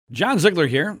John Ziegler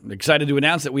here, excited to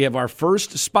announce that we have our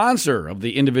first sponsor of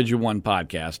the Individual One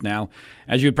podcast. Now,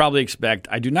 as you'd probably expect,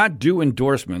 I do not do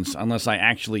endorsements unless I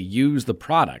actually use the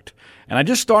product. And I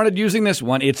just started using this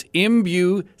one. It's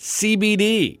Imbue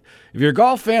CBD. If you're a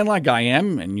golf fan like I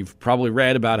am, and you've probably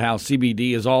read about how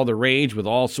CBD is all the rage with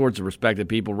all sorts of respected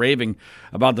people raving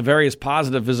about the various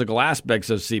positive physical aspects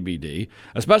of CBD,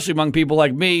 especially among people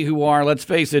like me who are, let's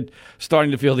face it,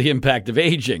 starting to feel the impact of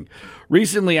aging.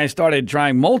 Recently, I started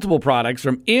trying multiple products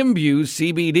from Imbue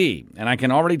CBD, and I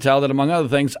can already tell that, among other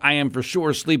things, I am for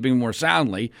sure sleeping more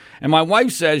soundly. And my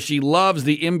wife says she loves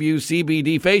the Imbue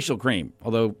CBD facial cream,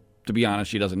 although, to be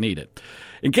honest, she doesn't need it.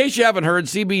 In case you haven't heard,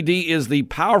 CBD is the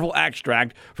powerful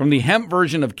extract from the hemp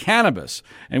version of cannabis.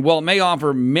 And while it may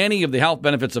offer many of the health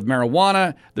benefits of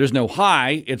marijuana, there's no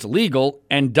high, it's legal,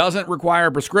 and doesn't require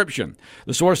a prescription.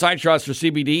 The source I trust for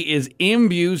CBD is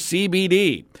Imbue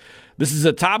CBD. This is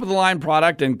a top-of-the-line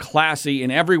product and classy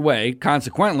in every way.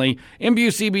 Consequently, Imbue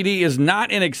CBD is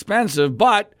not inexpensive,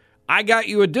 but I got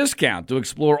you a discount to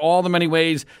explore all the many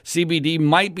ways CBD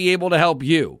might be able to help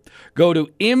you. Go to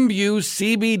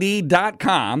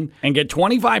imbuecbd.com and get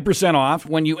 25% off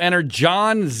when you enter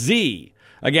John Z.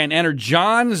 Again, enter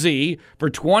John Z for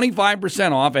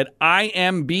 25% off at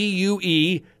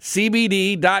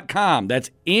imbuecbd.com.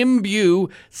 That's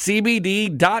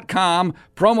imbuecbd.com,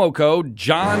 promo code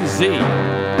John Z.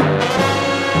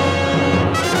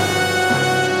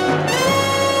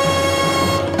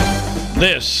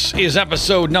 This is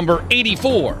episode number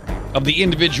 84 of the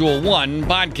Individual One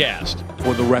podcast.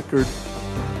 For the record,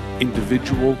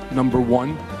 individual number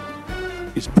one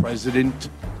is President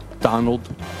Donald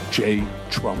J.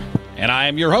 Trump. And I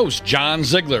am your host, John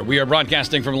Ziegler. We are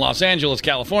broadcasting from Los Angeles,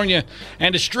 California,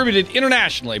 and distributed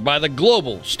internationally by the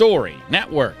Global Story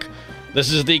Network.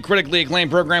 This is the critically acclaimed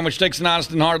program which takes an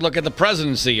honest and hard look at the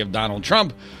presidency of Donald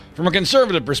Trump from a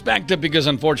conservative perspective, because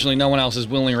unfortunately no one else is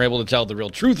willing or able to tell the real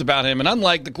truth about him. And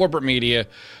unlike the corporate media,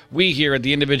 we here at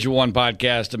the Individual One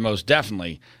podcast have most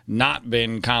definitely not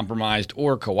been compromised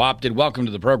or co-opted. Welcome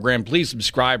to the program. Please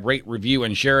subscribe, rate, review,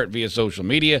 and share it via social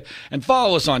media. And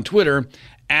follow us on Twitter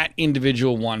at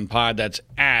Individual One Pod. That's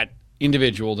at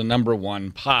Individual, the number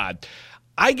one pod.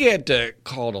 I get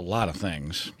called a lot of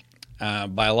things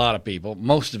by a lot of people,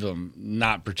 most of them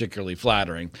not particularly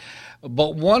flattering.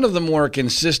 But one of the more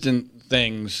consistent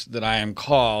things that I am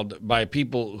called by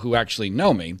people who actually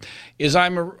know me is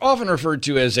I'm often referred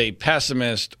to as a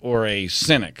pessimist or a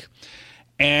cynic.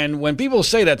 And when people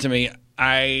say that to me,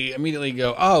 I immediately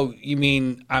go, oh, you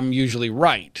mean I'm usually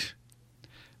right?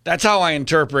 That's how I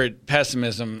interpret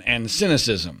pessimism and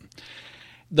cynicism.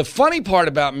 The funny part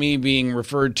about me being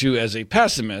referred to as a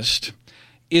pessimist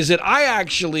is that I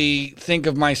actually think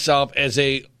of myself as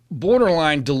a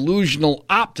borderline delusional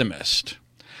optimist,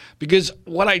 because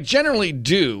what I generally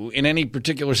do in any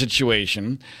particular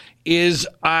situation is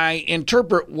I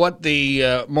interpret what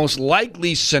the most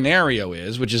likely scenario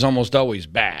is, which is almost always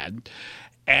bad,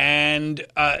 and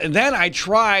then I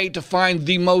try to find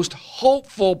the most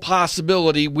hopeful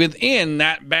possibility within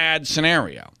that bad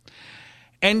scenario.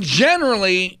 And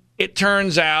generally, it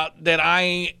turns out that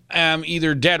I am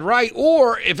either dead right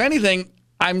or, if anything,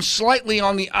 I'm slightly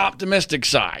on the optimistic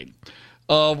side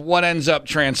of what ends up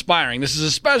transpiring. This is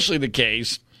especially the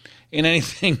case in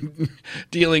anything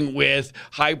dealing with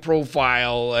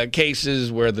high-profile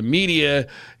cases where the media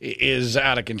is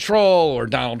out of control or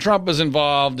Donald Trump is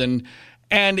involved. And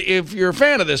if you're a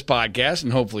fan of this podcast,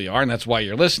 and hopefully you are, and that's why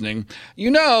you're listening,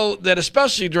 you know that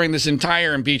especially during this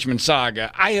entire impeachment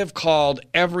saga, I have called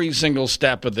every single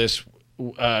step of this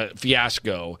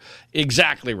fiasco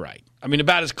exactly right. I mean,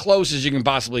 about as close as you can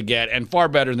possibly get, and far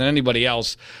better than anybody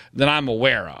else that I'm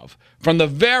aware of. From the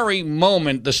very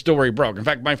moment the story broke. In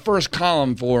fact, my first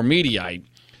column for Mediaite,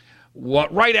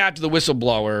 right after the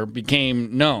whistleblower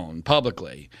became known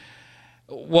publicly,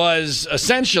 was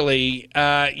essentially,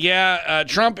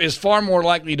 Trump is far more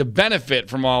likely to benefit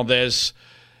from all this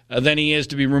than he is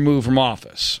to be removed from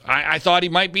office. I thought he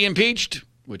might be impeached,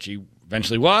 which he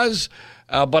eventually was.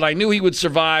 But I knew he would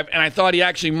survive, and I thought he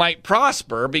actually might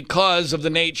prosper because of the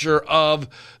nature of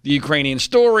the Ukrainian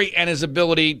story and his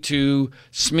ability to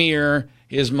smear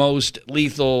his most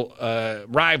lethal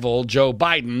rival, Joe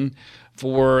Biden,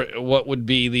 for what would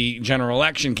be the general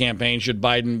election campaign should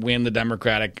Biden win the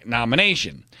Democratic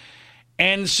nomination.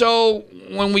 And so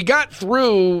when we got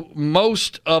through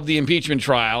most of the impeachment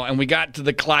trial and we got to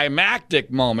the climactic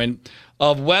moment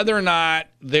of whether or not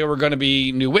there were going to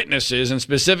be new witnesses, and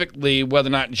specifically whether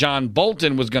or not John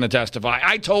Bolton was going to testify,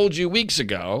 I told you weeks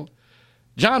ago,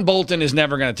 John Bolton is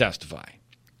never going to testify.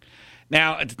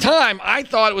 Now, at the time, I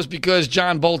thought it was because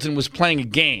John Bolton was playing a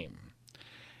game.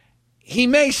 he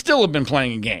may still have been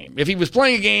playing a game. If he was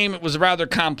playing a game, it was a rather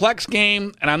complex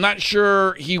game, and I'm not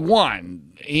sure he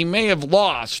won. He may have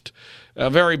lost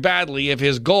very badly if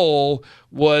his goal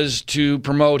was to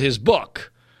promote his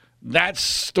book. That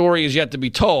story is yet to be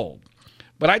told.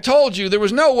 But I told you there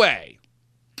was no way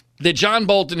that John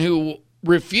Bolton, who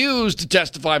refused to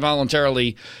testify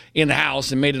voluntarily in the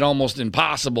House and made it almost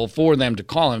impossible for them to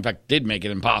call him, in fact, did make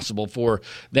it impossible for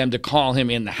them to call him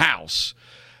in the House,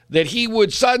 that he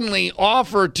would suddenly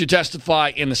offer to testify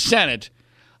in the Senate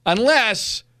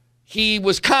unless he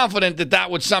was confident that that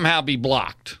would somehow be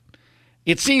blocked.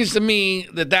 It seems to me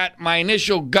that my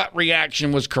initial gut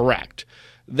reaction was correct,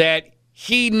 that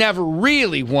he never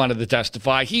really wanted to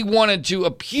testify. He wanted to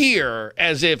appear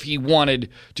as if he wanted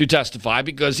to testify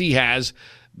because he has,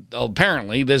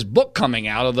 apparently, this book coming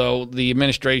out, although the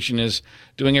administration is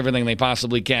doing everything they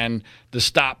possibly can to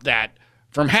stop that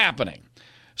from happening.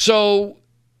 So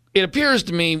it appears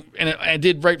to me, and I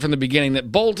did right from the beginning,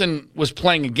 that Bolton was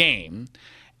playing a game.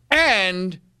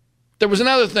 And there was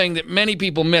another thing that many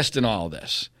people missed in all of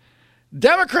this.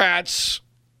 Democrats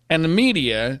and the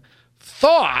media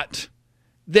thought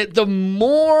that the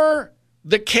more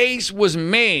the case was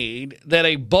made that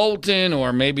a Bolton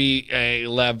or maybe a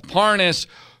Lev Parnas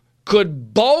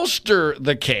could bolster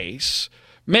the case,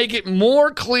 make it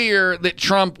more clear that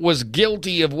Trump was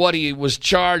guilty of what he was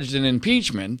charged in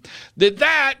impeachment,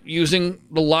 that, using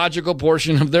the logical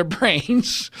portion of their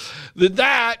brains,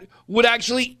 that would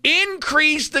actually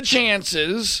increase the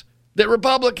chances that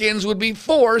Republicans would be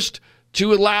forced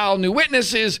to allow new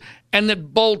witnesses, and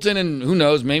that Bolton and, who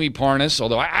knows, maybe Parnas,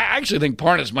 although I actually think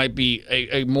Parnas might be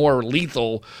a more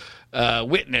lethal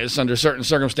witness under certain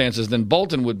circumstances than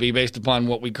Bolton would be based upon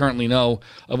what we currently know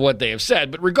of what they have said.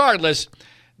 But regardless,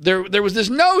 there was this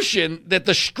notion that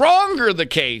the stronger the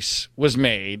case was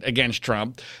made against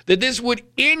Trump, that this would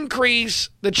increase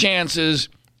the chances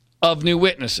of new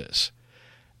witnesses.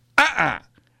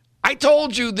 I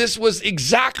told you this was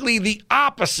exactly the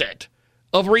opposite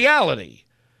of reality.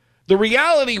 The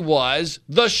reality was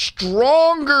the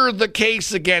stronger the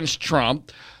case against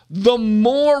Trump, the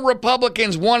more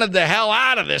Republicans wanted the hell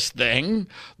out of this thing,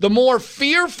 the more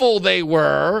fearful they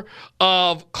were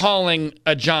of calling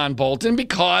a John Bolton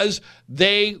because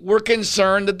they were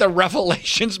concerned that the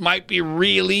revelations might be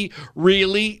really,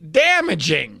 really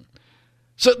damaging.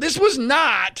 So this was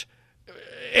not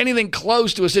anything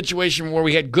close to a situation where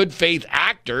we had good faith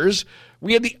actors.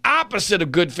 We had the opposite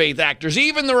of good faith actors.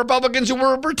 Even the Republicans who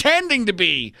were pretending to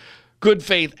be good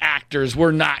faith actors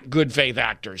were not good faith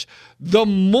actors. The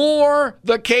more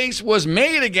the case was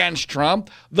made against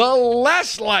Trump, the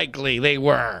less likely they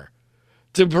were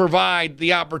to provide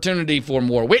the opportunity for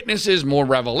more witnesses, more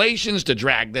revelations, to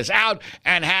drag this out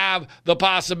and have the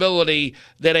possibility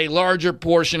that a larger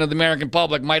portion of the American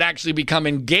public might actually become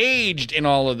engaged in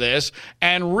all of this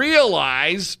and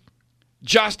realize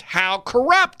just how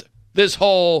corrupt this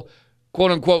whole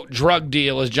quote-unquote drug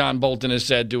deal, as John Bolton is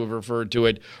said to have referred to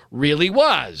it, really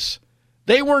was.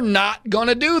 They were not going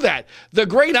to do that. The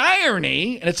great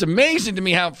irony, and it's amazing to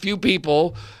me how few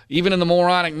people, even in the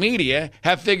moronic media,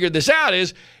 have figured this out,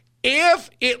 is if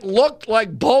it looked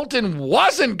like Bolton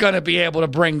wasn't going to be able to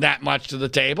bring that much to the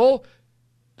table,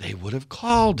 they would have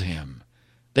called him.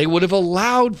 They would have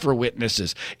allowed for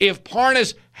witnesses. If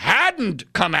Parnas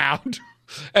hadn't come out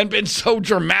and been so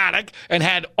dramatic and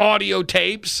had audio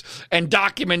tapes and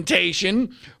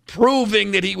documentation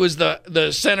proving that he was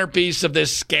the centerpiece of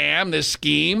this scam, this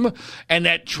scheme, and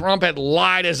that Trump had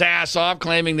lied his ass off,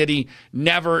 claiming that he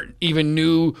never even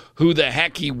knew who the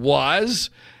heck he was.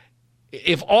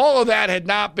 If all of that had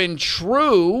not been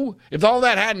true, if all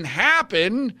that hadn't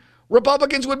happened,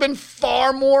 Republicans would have been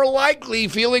far more likely,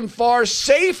 feeling far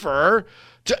safer,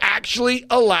 to actually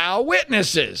allow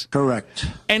witnesses. Correct.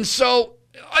 And so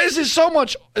this is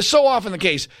so often the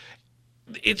case.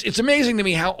 It's amazing to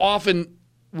me how often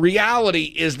reality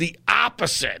is the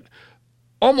opposite,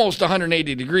 almost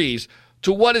 180 degrees,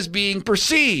 to what is being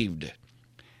perceived.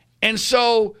 And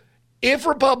so if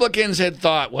Republicans had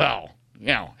thought, well,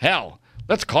 hell,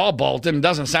 let's call Bolton.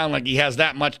 Doesn't sound like he has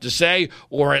that much to say,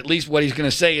 or at least what he's going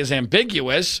to say is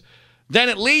ambiguous, then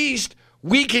at least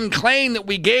we can claim that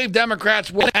we gave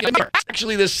Democrats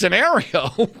actually this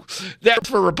scenario that's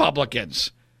for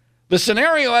Republicans. The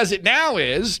scenario as it now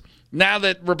is, now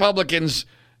that Republicans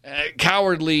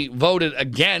cowardly voted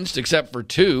against, except for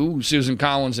two, Susan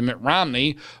Collins and Mitt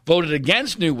Romney, voted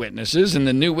against new witnesses, and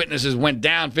the new witnesses went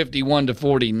down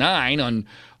 51-49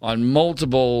 on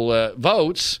multiple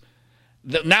votes.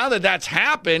 Now that that's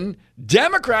happened,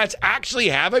 Democrats actually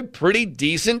have a pretty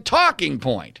decent talking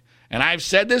point. And I've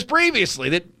said this previously,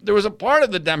 that there was a part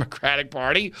of the Democratic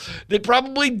Party that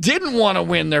probably didn't want to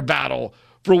win their battle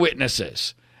for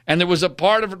witnesses. And there was a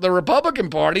part of the Republican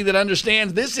Party that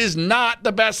understands this is not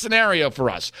the best scenario for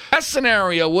us. Best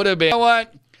scenario would have been, you know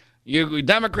what? You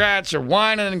Democrats are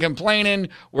whining and complaining.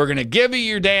 We're going to give you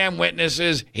your damn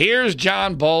witnesses. Here's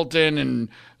John Bolton and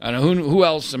who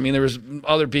else? I mean, there was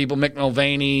other people, Mick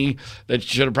Mulvaney, that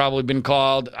should have probably been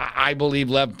called. I believe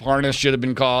Lev Parnas should have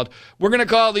been called. We're going to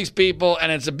call these people,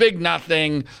 and it's a big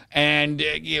nothing, and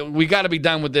we got to be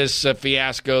done with this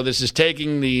fiasco. This is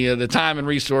taking the time and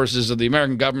resources of the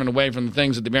American government away from the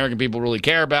things that the American people really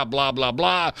care about, blah, blah,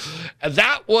 blah.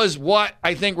 That was what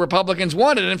I think Republicans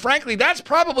wanted, and frankly, that's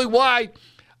probably why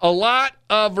a lot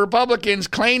of Republicans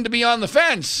claim to be on the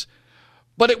fence.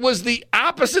 But it was the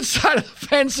opposite side of the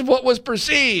fence of what was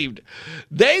perceived.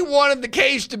 They wanted the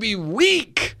case to be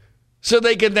weak so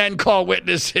they could then call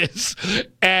witnesses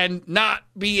and not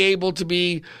be able to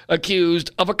be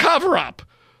accused of a cover-up.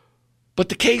 But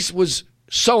the case was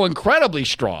so incredibly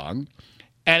strong,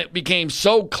 and it became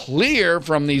so clear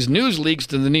from these news leaks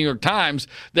to the New York Times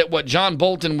that what John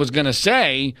Bolton was going to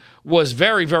say was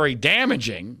very, very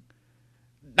damaging,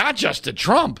 not just to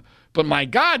Trump, but my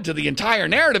God, to the entire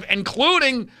narrative,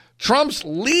 including Trump's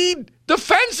lead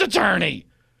defense attorney.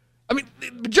 I mean,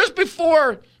 just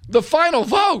before the final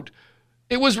vote,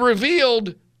 it was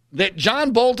revealed that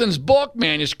John Bolton's book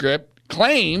manuscript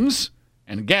claims,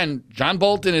 and again, John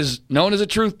Bolton is known as a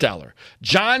truth teller.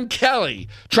 John Kelly,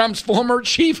 Trump's former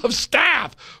chief of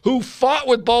staff, who fought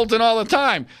with Bolton all the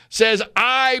time, says,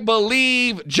 I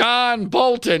believe John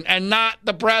Bolton and not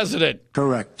the president.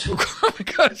 Correct.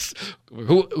 Because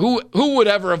who would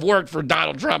ever have worked for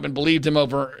Donald Trump and believed him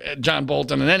over John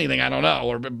Bolton on anything, I don't know,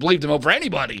 or believed him over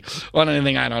anybody on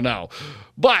anything, I don't know.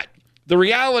 But the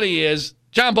reality is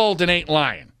John Bolton ain't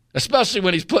lying, especially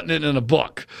when he's putting it in a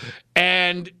book.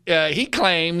 And he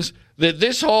claims that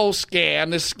this whole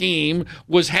scam, this scheme,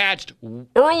 was hatched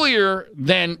earlier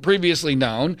than previously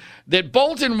known, that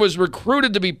Bolton was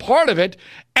recruited to be part of it,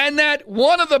 and that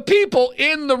one of the people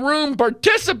in the room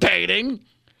participating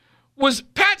was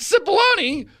Pat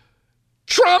Cipollone,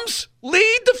 Trump's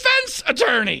lead defense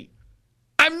attorney.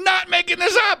 I'm not making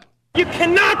this up. You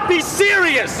cannot be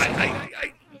serious.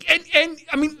 And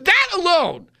I mean, that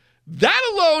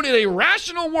alone in a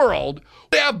rational world,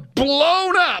 they have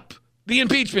blown up the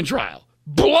impeachment trial.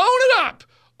 Blown it up.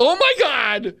 Oh, my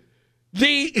God.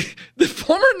 The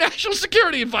former national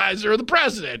security advisor of the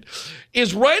president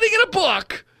is writing in a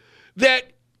book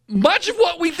that much of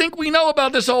what we think we know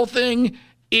about this whole thing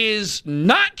is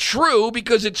not true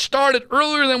because it started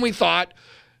earlier than we thought,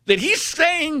 that he's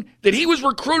saying that he was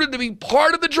recruited to be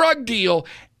part of the drug deal,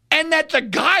 and that the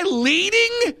guy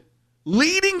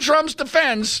leading Trump's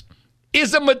defense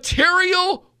is a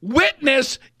material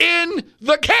witness in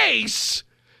the case,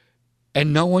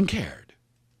 and no one cared.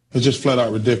 It's just flat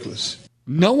out ridiculous.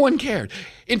 No one cared.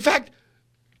 In fact,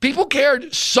 people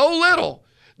cared so little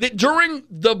that during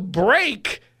the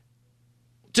break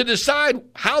to decide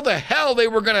how the hell they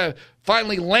were going to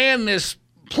finally land this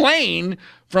plane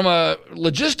from a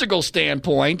logistical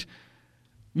standpoint,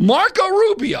 Marco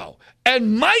Rubio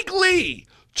and Mike Lee,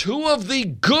 two of the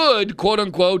good,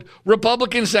 quote-unquote,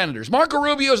 Republican senators. Marco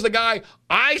Rubio is the guy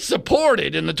I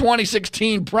supported in the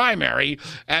 2016 primary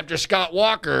after Scott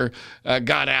Walker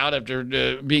got out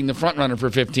after being the frontrunner for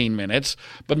 15 minutes.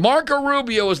 But Marco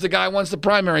Rubio was the guy, once the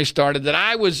primary started, that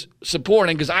I was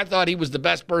supporting because I thought he was the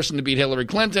best person to beat Hillary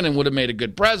Clinton and would have made a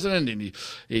good president. And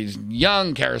he's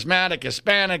young, charismatic,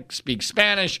 Hispanic, speaks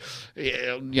Spanish,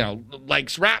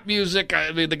 likes rap music.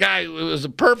 I mean, the guy was a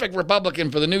perfect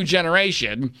Republican for the new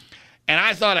generation. And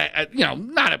I thought,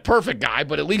 not a perfect guy,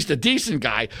 but at least a decent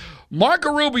guy.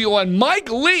 Marco Rubio and Mike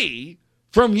Lee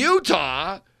from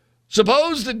Utah,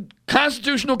 supposed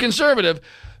constitutional conservative,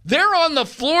 they're on the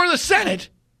floor of the Senate,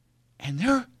 and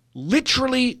they're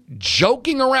literally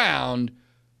joking around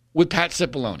with Pat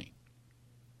Cipollone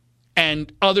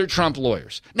and other Trump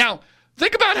lawyers. Now,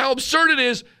 think about how absurd it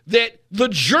is that the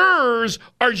jurors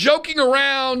are joking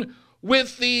around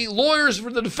with the lawyers for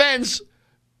the defense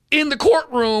in the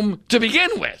courtroom to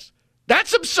begin with.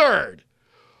 That's absurd.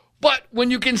 But when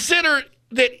you consider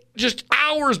that just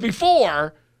hours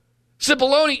before,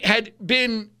 Cipollone had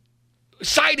been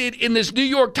cited in this New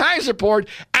York Times report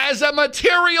as a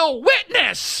material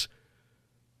witness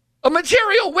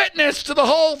to the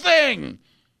whole thing.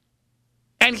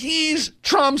 And he's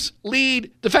Trump's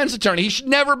lead defense attorney. He should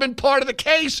never have been part of the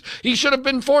case. He should have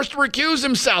been forced to recuse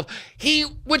himself.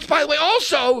 Which, by the way,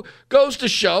 also goes to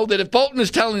show that if Bolton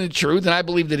is telling the truth, and I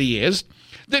believe that he is,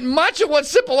 that much of what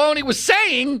Cipollone was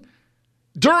saying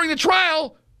during the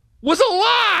trial was a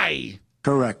lie.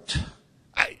 Correct.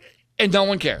 And no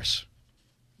one cares.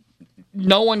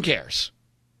 No one cares.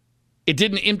 It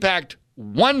didn't impact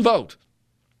one vote.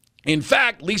 In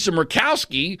fact, Lisa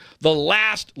Murkowski, the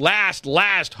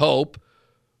last hope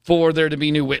for there to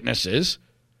be new witnesses,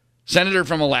 senator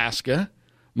from Alaska,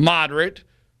 moderate,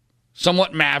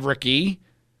 somewhat mavericky,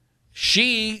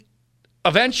 she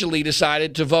eventually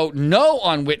decided to vote no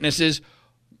on witnesses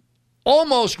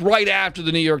almost right after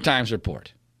the New York Times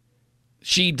report.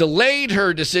 She delayed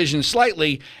her decision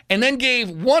slightly and then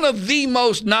gave one of the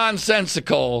most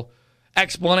nonsensical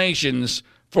explanations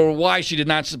for why she did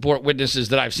not support witnesses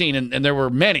that I've seen. And there were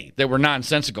many that were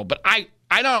nonsensical. But I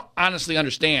don't honestly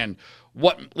understand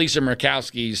what Lisa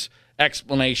Murkowski's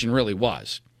explanation really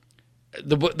was.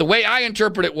 The way I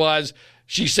interpret it was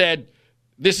she said,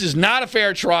 this is not a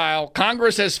fair trial.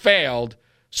 Congress has failed.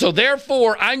 So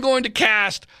therefore, I'm going to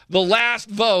cast the last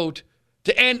vote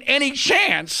to end any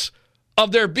chance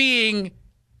of there being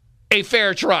a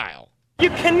fair trial. You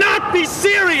cannot be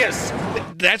serious!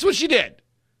 That's what she did.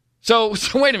 So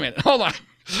wait a minute. Hold on.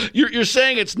 You're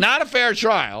saying it's not a fair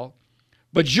trial,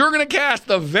 but you're going to cast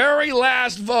the very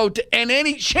last vote to end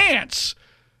any chance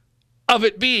of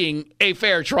it being a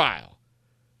fair trial.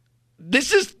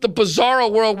 This is the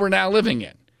bizarro world we're now living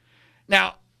in.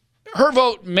 Now, her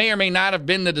vote may or may not have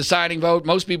been the deciding vote.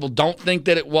 Most people don't think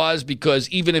that it was, because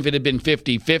even if it had been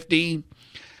 50-50,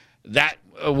 that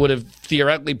would have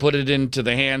theoretically put it into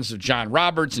the hands of John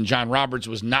Roberts, and John Roberts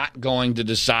was not going to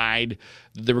decide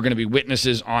that there were going to be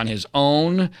witnesses on his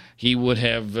own. He would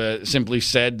have simply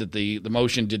said that the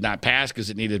motion did not pass because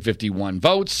it needed 51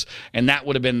 votes, and that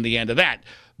would have been the end of that.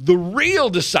 The real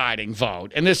deciding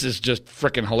vote, and this is just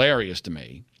freaking hilarious to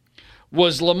me,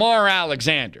 was Lamar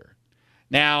Alexander.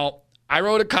 Now, I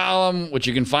wrote a column, which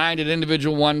you can find at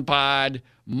Individual One Pod,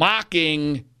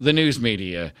 mocking the news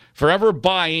media for ever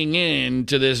buying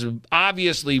into this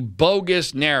obviously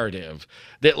bogus narrative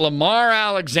that Lamar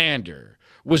Alexander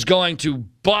was going to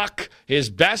buck his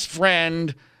best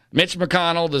friend, Mitch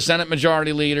McConnell, the Senate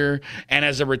Majority Leader, and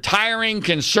as a retiring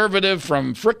conservative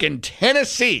from frickin'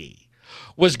 Tennessee,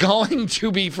 was going to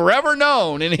be forever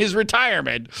known in his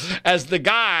retirement as the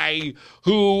guy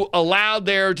who allowed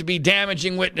there to be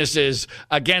damaging witnesses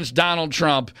against Donald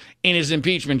Trump in his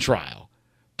impeachment trial.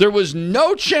 There was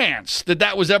no chance that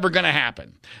that was ever going to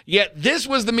happen. Yet this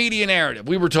was the media narrative.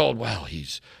 We were told, well,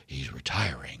 he's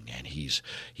retiring, and he's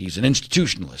an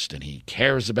institutionalist, and he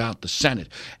cares about the Senate,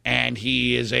 and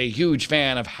he is a huge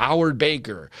fan of Howard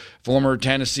Baker, former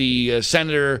Tennessee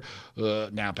senator,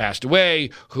 now passed away,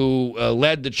 who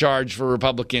led the charge for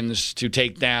Republicans to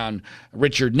take down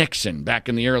Richard Nixon back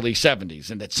in the early 70s,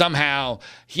 and that somehow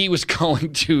he was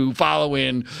going to follow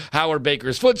in Howard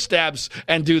Baker's footsteps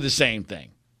and do the same thing.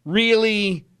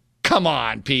 Really? Come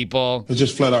on, people. It's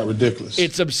just flat out ridiculous.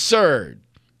 It's absurd.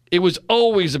 It was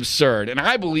always absurd. And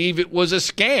I believe it was a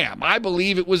scam. I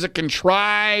believe it was a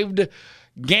contrived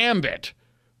gambit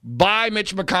by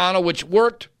Mitch McConnell, which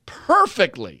worked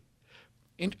perfectly.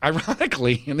 And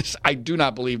ironically, and this, I do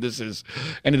not believe this is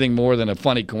anything more than a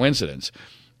funny coincidence,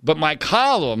 but my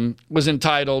column was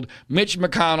entitled, Mitch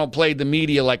McConnell Played the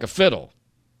Media Like a Fiddle,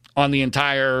 on the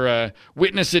entire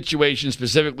witness situation,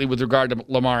 specifically with regard to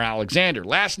Lamar Alexander.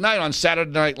 Last night on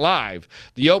Saturday Night Live,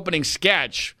 the opening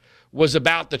sketch was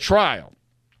about the trial.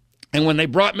 And when they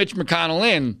brought Mitch McConnell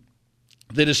in,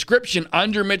 the description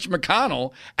under Mitch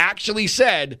McConnell actually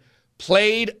said,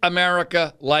 played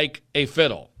America like a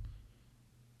fiddle.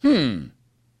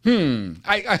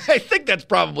 I think that's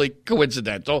probably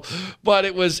coincidental, but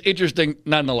it was interesting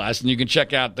nonetheless. And you can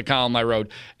check out the column I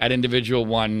wrote at Individual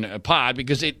One Pod,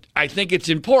 because I think it's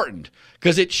important,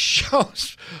 because it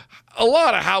shows a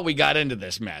lot of how we got into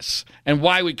this mess and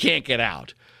why we can't get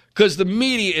out. Because the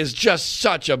media is just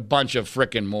such a bunch of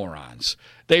frickin' morons.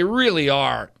 They really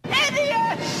are.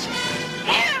 Idiots!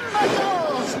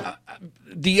 Imbeciles!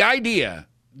 The idea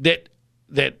that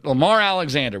Lamar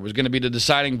Alexander was going to be the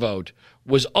deciding vote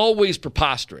was always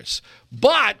preposterous.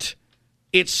 But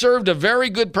it served a very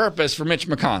good purpose for Mitch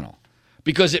McConnell,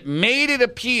 because it made it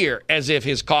appear as if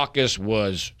his caucus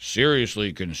was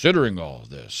seriously considering all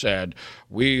of this. And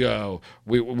we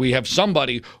have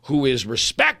somebody who is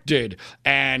respected,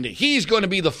 and he's going to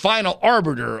be the final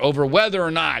arbiter over whether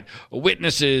or not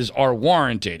witnesses are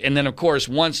warranted. And then, of course,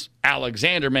 once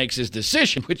Alexander makes his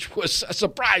decision, which was a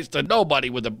surprise to nobody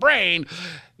with a brain,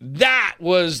 that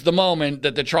was the moment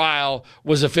that the trial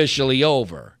was officially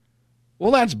over.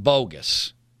 Well, that's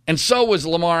bogus. And so was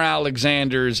Lamar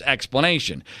Alexander's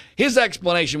explanation. His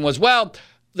explanation was, well,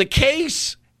 the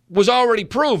case was already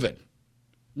proven.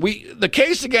 The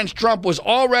case against Trump was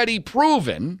already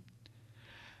proven,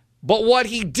 But what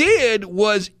he did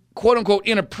was, quote unquote,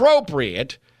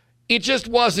 inappropriate. It just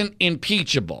wasn't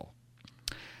impeachable.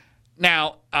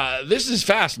 Now, this is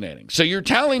fascinating. So you're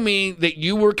telling me that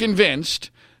you were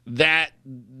convinced that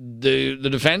the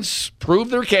defense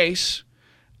proved their case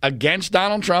against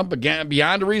Donald Trump, again,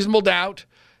 beyond a reasonable doubt.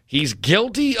 He's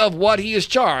guilty of what he is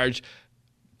charged,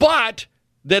 but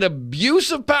that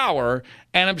abuse of power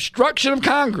and obstruction of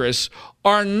Congress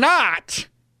are not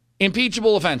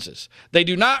impeachable offenses. They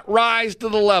do not rise to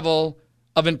the level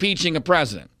of impeaching a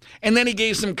president. And then he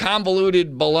gave some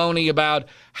convoluted baloney about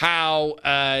how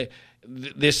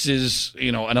this is,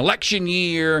 an election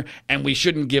year and we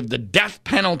shouldn't give the death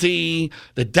penalty.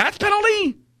 The death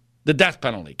penalty? The death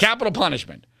penalty. Capital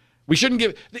punishment. We shouldn't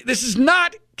give. This is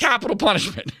not capital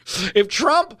punishment. If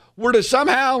Trump were to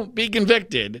somehow be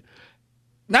convicted,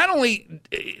 not only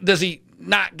does he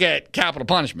not get capital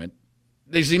punishment,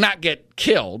 does he not get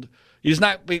killed, he does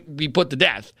not be put to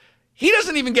death, he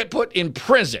doesn't even get put in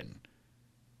prison.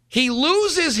 He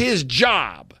loses his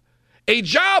job, a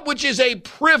job which is a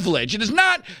privilege. It is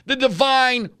not the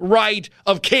divine right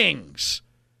of kings.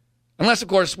 Unless, of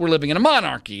course, we're living in a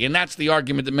monarchy, and that's the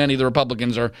argument that many of the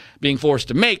Republicans are being forced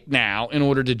to make now in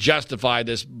order to justify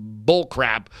this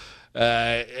bullcrap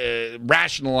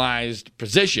rationalized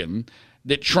position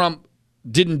that Trump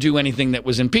didn't do anything that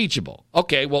was impeachable.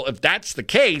 Okay, well, if that's the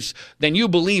case, then you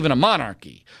believe in a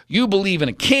monarchy. You believe in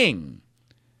a king.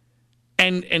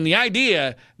 And the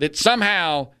idea that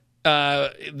somehow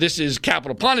this is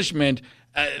capital punishment,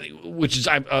 which is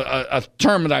a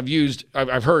term that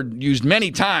I've heard used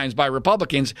many times by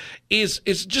Republicans, is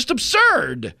just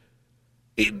absurd.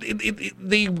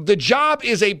 The job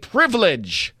is a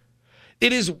privilege.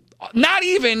 It is not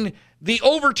even the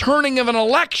overturning of an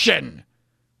election,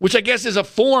 which I guess is a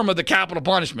form of the capital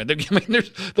punishment. I mean,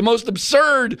 there's the most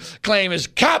absurd claim is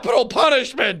capital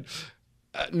punishment.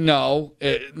 No,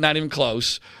 not even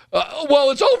close.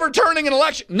 Well, it's overturning an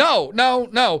election.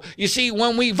 No. You see,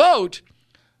 when we vote,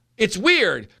 it's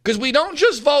weird because we don't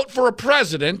just vote for a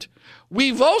president.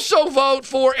 We also vote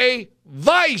for a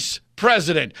vice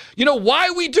president. You know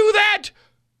why we do that?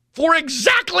 For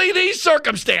exactly these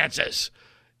circumstances.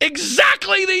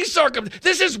 Exactly these circumstances.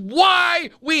 This is why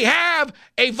we have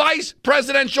a vice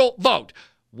presidential vote.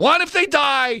 1, if they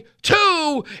die.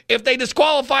 2, if they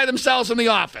disqualify themselves from the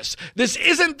office. This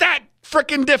isn't that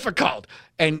freaking difficult.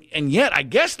 And yet, I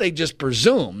guess they just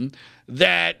presume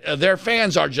that their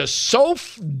fans are just so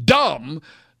dumb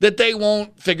that they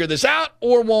won't figure this out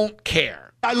or won't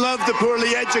care. I love the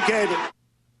poorly educated.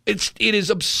 It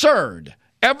is absurd.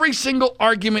 Every single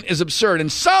argument is absurd.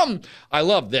 And some, I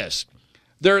love this.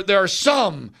 There are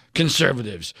some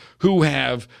conservatives who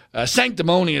have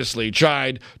sanctimoniously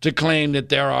tried to claim that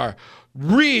there are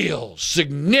real,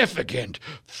 significant,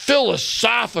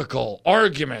 philosophical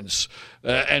arguments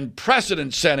and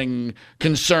precedent-setting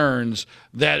concerns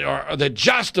that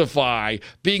justify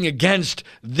being against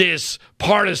this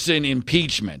partisan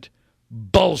impeachment.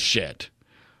 Bullshit.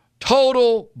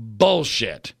 Total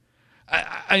bullshit.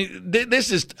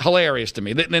 This is hilarious to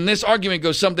me. And this argument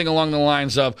goes something along the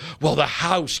lines of, well, the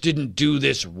House didn't do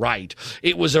this right.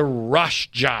 It was a rush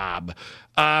job.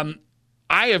 I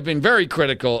have been very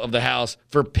critical of the House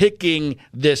for picking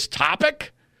this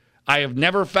topic. I have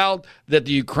never felt that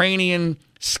the Ukrainian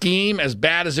scheme, as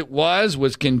bad as it was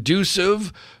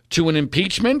conducive to an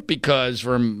impeachment because,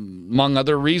 for among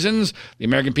other reasons, the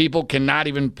American people cannot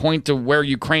even point to where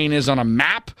Ukraine is on a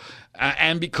map.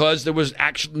 And because there was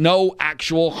no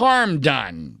actual harm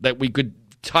done that we could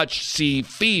touch, see,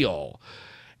 feel.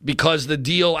 Because the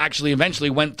deal actually eventually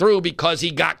went through because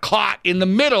he got caught in the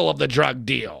middle of the drug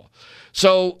deal.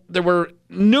 So there were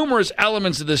numerous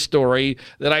elements of this story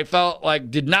that I felt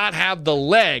like did not have the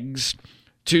legs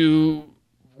to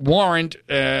warrant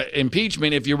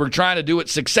impeachment if you were trying to do it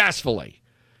successfully.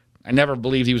 I never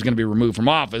believed he was going to be removed from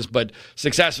office, but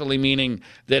successfully meaning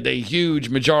that a huge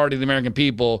majority of the American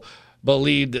people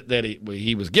believed that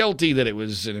he was guilty, that it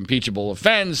was an impeachable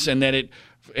offense, and that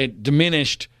it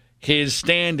diminished his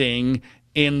standing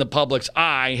in the public's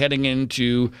eye heading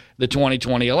into the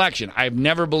 2020 election. I've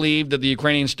never believed that the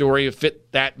Ukrainian story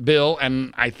fit that bill,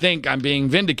 and I think I'm being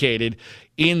vindicated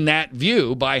in that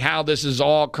view by how this is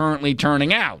all currently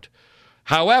turning out.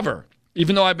 However,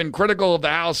 even though I've been critical of the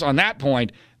House on that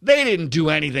point, they didn't do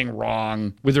anything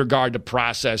wrong with regard to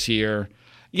process here.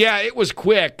 Yeah, it was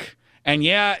quick. And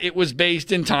yeah, it was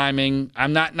based in timing.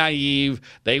 I'm not naive.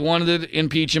 They wanted to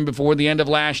impeach him before the end of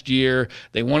last year.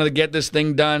 They wanted to get this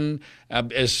thing done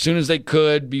as soon as they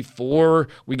could before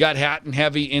we got hot and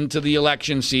heavy into the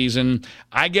election season.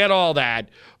 I get all that.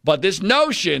 But this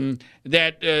notion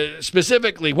that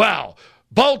specifically, well,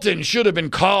 Bolton should have been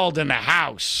called in the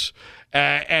House,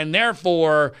 and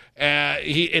therefore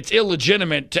it's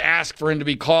illegitimate to ask for him to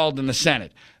be called in the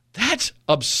Senate. That's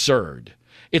absurd.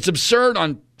 It's absurd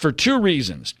for two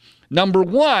reasons. Number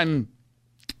one,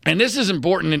 and this is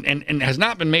important and has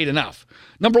not been made enough.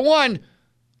 Number one,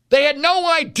 they had no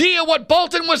idea what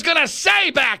Bolton was going to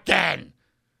say back then.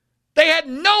 They had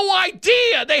no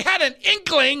idea. They had an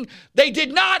inkling. They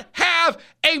did not have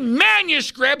a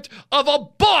manuscript of a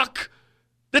book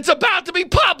that's about to be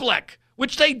public,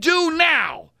 which they do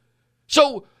now.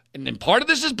 So, and then part of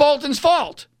this is Bolton's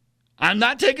fault. I'm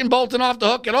not taking Bolton off the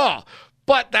hook at all.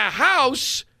 But the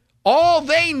House, all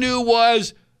they knew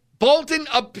was Bolton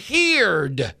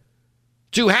appeared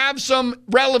to have some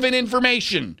relevant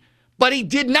information, but he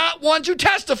did not want to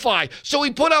testify. So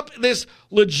he put up this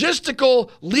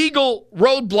logistical, legal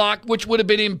roadblock, which would have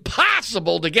been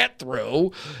impossible to get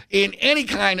through in any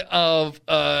kind of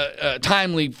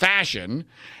timely fashion.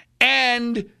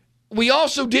 And we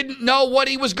also didn't know what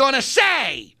he was going to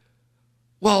say.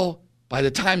 Well, by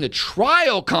the time the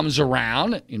trial comes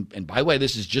around, and by the way,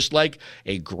 this is just like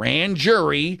a grand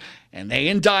jury, and they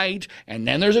indict, and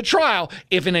then there's a trial.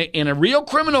 If in a real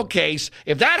criminal case,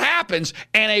 if that happens,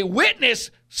 and a witness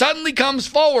suddenly comes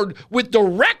forward with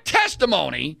direct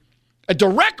testimony, a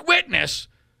direct witness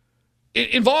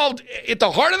involved at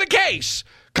the heart of the case,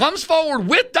 comes forward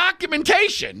with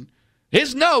documentation,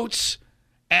 his notes,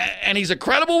 and he's a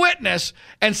credible witness,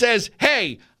 and says,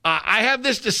 hey, I have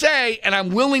this to say, and I'm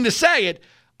willing to say it.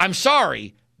 I'm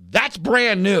sorry. That's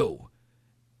brand new.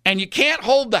 And you can't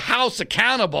hold the House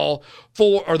accountable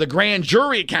or the grand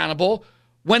jury accountable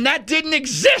when that didn't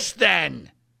exist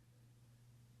then.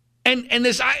 And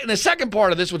the second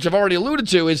part of this, which I've already alluded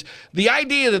to, is the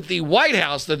idea that the White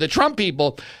House, that the Trump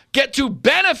people, get to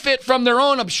benefit from their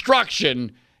own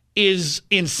obstruction is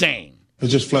insane.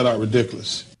 It's just flat out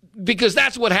ridiculous. Because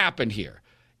that's what happened here.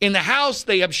 In the House,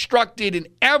 they obstructed in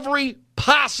every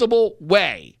possible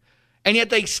way. And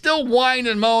yet they still whine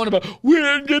and moan about, we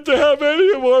didn't get to have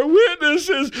any of our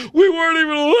witnesses. We weren't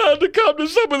even allowed to come to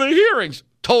some of the hearings.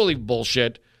 Totally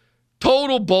bullshit.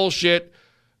 Total bullshit.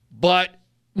 But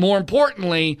more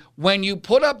importantly, when you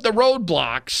put up the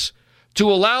roadblocks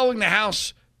to allowing the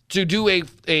House to do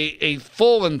a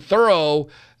full and thorough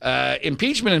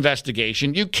impeachment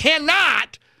investigation, you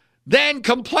cannot then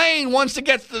complain once it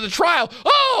gets to the trial.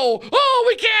 Oh,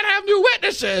 we can't have new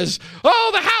witnesses.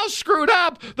 Oh, the House screwed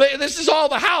up. This is all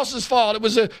the House's fault. It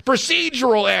was a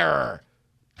procedural error.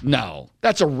 No,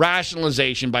 that's a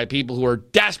rationalization by people who are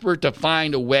desperate to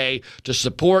find a way to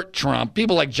support Trump.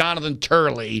 People like Jonathan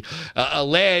Turley,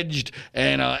 alleged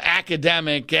and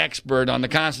academic expert on the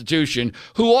Constitution,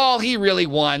 who all he really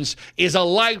wants is a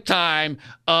lifetime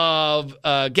of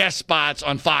guest spots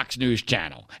on Fox News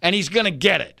Channel. And he's going to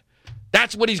get it.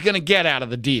 That's what he's going to get out of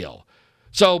the deal.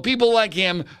 So people like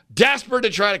him, desperate to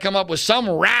try to come up with some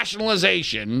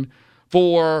rationalization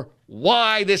for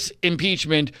why this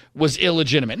impeachment was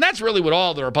illegitimate. And that's really what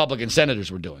all the Republican senators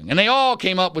were doing. And they all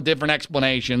came up with different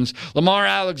explanations. Lamar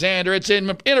Alexander, it's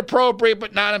inappropriate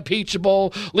but not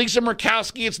impeachable. Lisa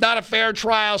Murkowski, it's not a fair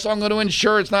trial, so I'm going to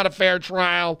ensure it's not a fair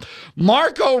trial.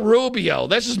 Marco Rubio,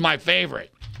 this is my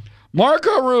favorite.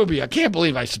 Marco Rubio, I can't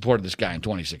believe I supported this guy in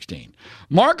 2016.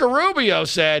 Marco Rubio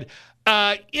said,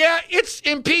 yeah, it's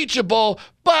impeachable,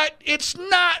 but it's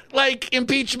not like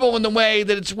impeachable in the way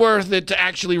that it's worth it to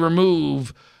actually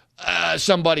remove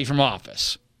somebody from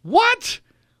office. What?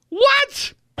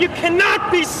 What? You cannot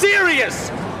be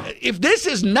serious! If this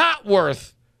is not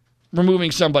worth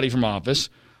removing somebody from office,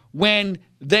 when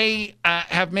they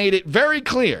have made it very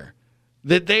clear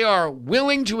that they are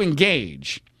willing to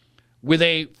engage with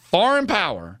a foreign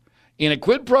power in a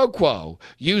quid pro quo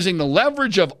using the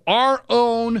leverage of our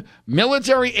own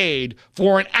military aid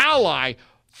for an ally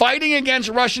fighting against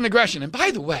Russian aggression. And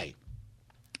by the way,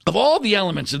 of all the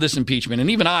elements of this impeachment, and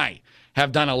even I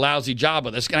have done a lousy job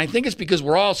of this, and I think it's because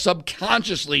we're all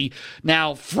subconsciously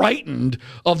now frightened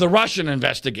of the Russian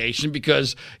investigation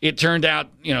because it turned out,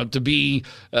 to be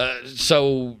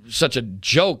such a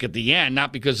joke at the end,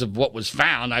 not because of what was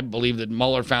found. I believe that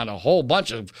Mueller found a whole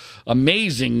bunch of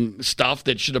amazing stuff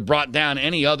that should have brought down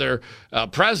any other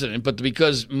president, but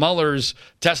because Mueller's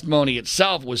testimony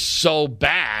itself was so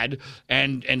bad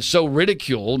and so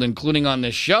ridiculed, including on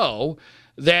this show,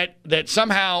 that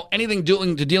somehow anything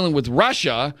dealing with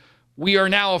Russia, we are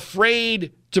now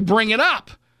afraid to bring it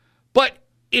up. But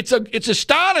it's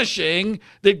astonishing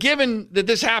that given that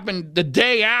this happened the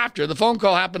day after, the phone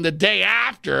call happened the day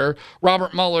after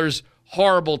Robert Mueller's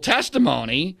horrible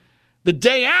testimony, the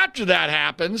day after that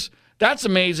happens, that's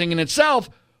amazing in itself.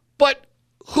 But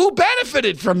who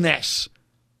benefited from this?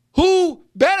 Who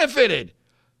benefited?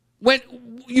 when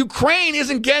Ukraine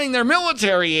isn't getting their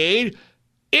military aid,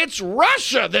 it's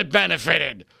Russia that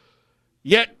benefited.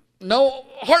 Yet,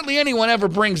 hardly anyone ever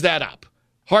brings that up.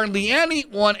 Hardly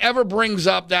anyone ever brings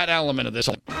up that element of this.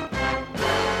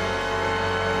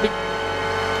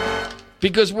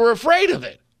 Because we're afraid of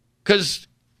it. Because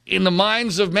in the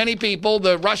minds of many people,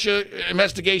 the Russia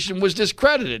investigation was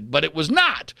discredited, but it was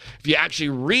not. If you actually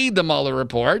read the Mueller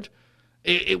report,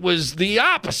 it was the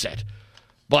opposite.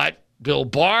 But Bill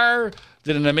Barr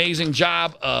did an amazing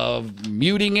job of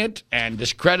muting it and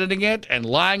discrediting it and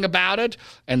lying about it,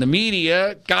 and the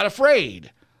media got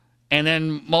afraid. And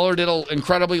then Mueller did an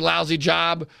incredibly lousy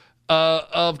job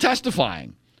of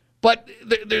testifying. But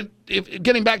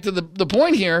getting back to the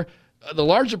point here, the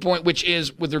larger point, which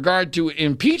is with regard to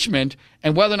impeachment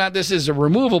and whether or not this is a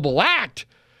removable act,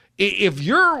 if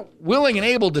you're willing and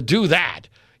able to do that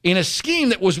in a scheme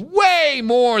that was way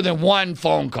more than one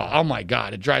phone call. Oh, my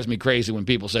God, it drives me crazy when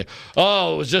people say,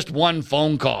 oh, it was just one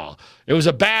phone call. It was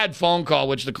a bad phone call,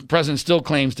 which the president still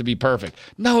claims to be perfect.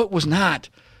 No, it was not.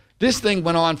 This thing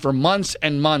went on for months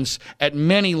and months at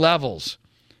many levels.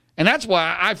 And that's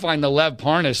why I find the Lev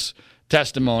Parnas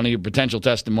testimony, potential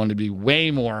testimony, to be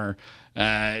way more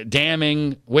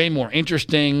damning, way more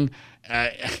interesting,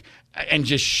 and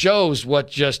just shows what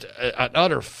just an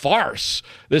utter farce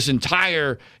this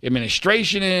entire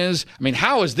administration is. I mean,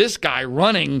 how is this guy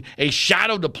running a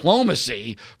shadow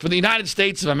diplomacy for the United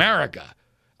States of America?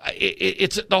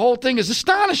 It's the whole thing is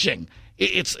astonishing.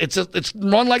 It's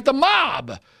run like the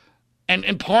mob, and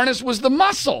Parnas was the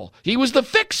muscle. He was the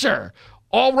fixer,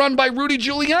 all run by Rudy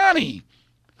Giuliani,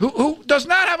 who does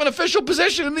not have an official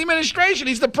position in the administration.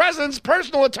 He's the president's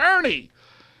personal attorney.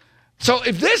 So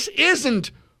if this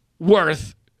isn't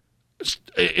worth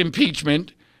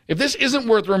impeachment, if this isn't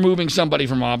worth removing somebody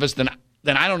from office, then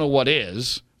I don't know what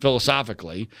is,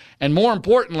 philosophically. And more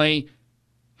importantly,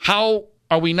 how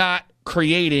are we not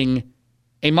creating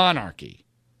a monarchy?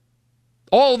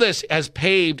 All this has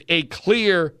paved a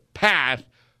clear path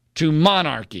to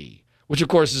monarchy, which, of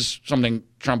course, is something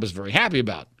Trump is very happy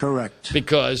about. Correct.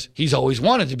 Because he's always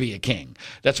wanted to be a king.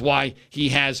 That's why he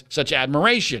has such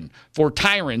admiration for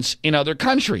tyrants in other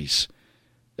countries.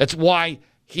 That's why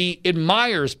he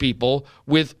admires people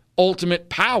with ultimate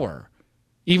power,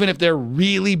 even if they're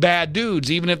really bad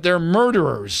dudes, even if they're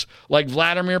murderers like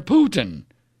Vladimir Putin.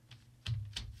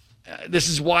 This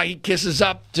is why he kisses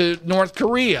up to North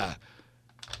Korea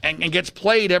and gets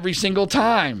played every single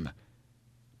time.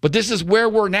 But this is where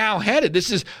we're now headed.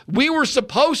 We were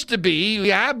supposed to be, we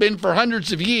have been for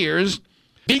hundreds of years,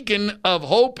 beacon of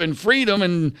hope and freedom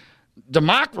and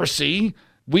democracy.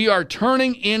 We are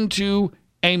turning into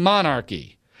a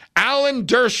monarchy. Alan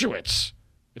Dershowitz.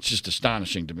 It's just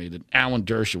astonishing to me that Alan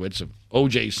Dershowitz of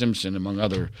O.J. Simpson, among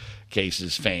other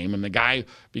cases, fame, and the guy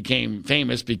became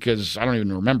famous because I don't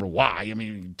even remember why. I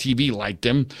mean, TV liked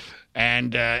him,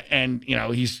 and you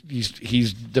know he's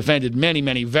defended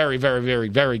many very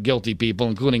very guilty people,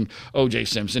 including O.J.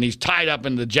 Simpson. He's tied up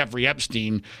in the Jeffrey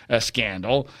Epstein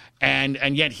scandal, and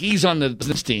yet he's on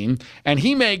this team, and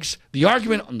he makes the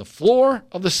argument on the floor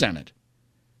of the Senate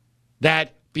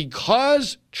that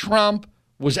because Trump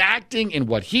was acting in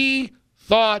what he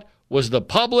thought was the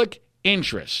public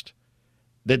interest,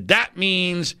 that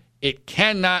means it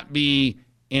cannot be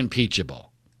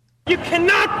impeachable. You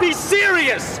cannot be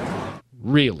serious!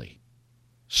 Really?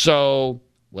 So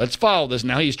let's follow this.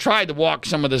 Now, he's tried to walk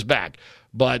some of this back,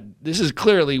 but this is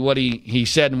clearly what he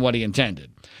said and what he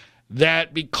intended.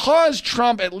 That because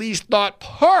Trump at least thought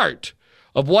part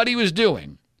of what he was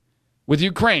doing with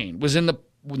Ukraine was in the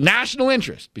national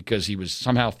interest, because he was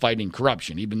somehow fighting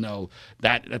corruption, even though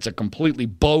that's a completely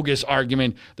bogus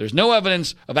argument. There's no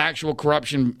evidence of actual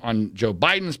corruption on Joe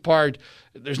Biden's part.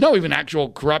 There's no even actual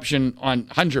corruption on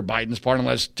Hunter Biden's part,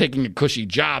 unless taking a cushy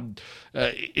job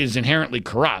is inherently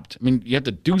corrupt. I mean, you have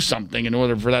to do something in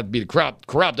order for that to be corrupt.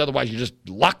 Otherwise, you're just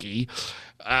lucky.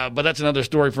 But that's another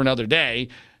story for another day.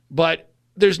 But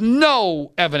there's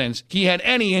no evidence he had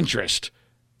any interest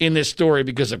in this story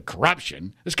because of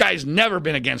corruption. This guy's never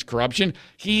been against corruption.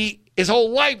 His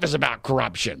whole life is about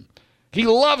corruption. He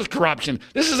loves corruption.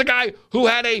 This is a guy who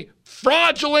had a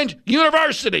fraudulent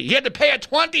university. He had to pay a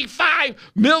 $25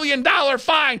 million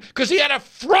fine because he had a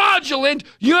fraudulent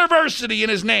university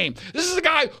in his name. This is a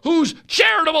guy whose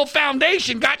charitable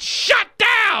foundation got shut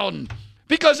down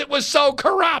because it was so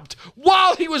corrupt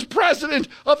while he was president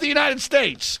of the United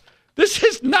States. This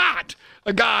is not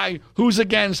a guy who's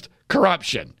against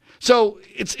corruption. So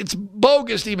it's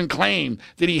bogus to even claim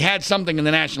that he had something in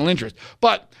the national interest.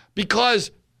 But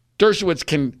because Dershowitz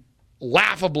can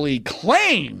laughably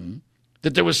claim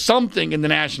that there was something in the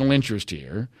national interest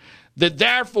here, that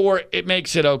therefore it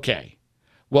makes it okay.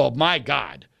 Well, my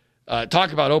God.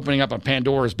 Talk about opening up a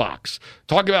Pandora's box.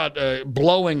 Talk about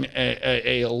blowing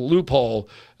a loophole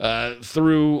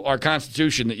through our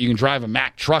Constitution that you can drive a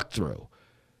Mack truck through.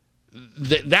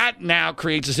 That now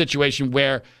creates a situation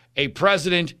where a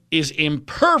president is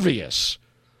impervious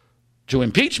to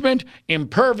impeachment,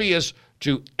 impervious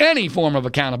to any form of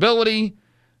accountability,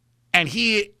 and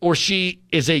he or she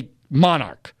is a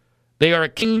monarch. They are a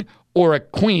king or a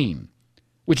queen,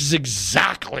 which is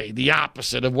exactly the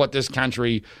opposite of what this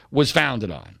country was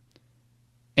founded on.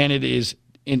 And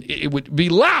it would be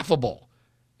laughable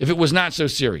if it was not so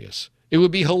serious. It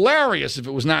would be hilarious if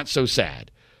it was not so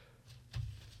sad.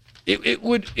 It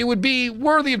would be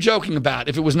worthy of joking about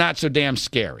if it was not so damn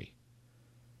scary.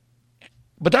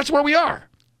 But that's where we are.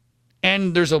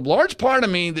 And there's a large part of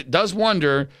me that does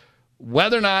wonder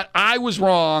whether or not I was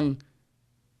wrong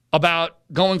about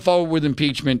going forward with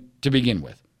impeachment to begin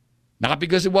with. Not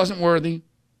because it wasn't worthy.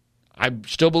 I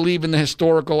still believe in the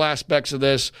historical aspects of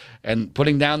this and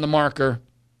putting down the marker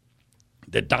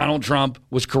that Donald Trump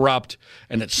was corrupt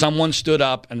and that someone stood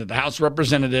up and that the House of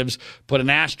Representatives put an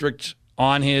asterisk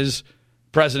on his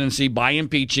presidency by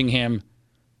impeaching him.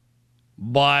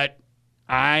 But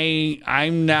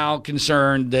I'm now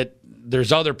concerned that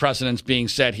there's other precedents being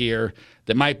set here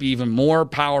that might be even more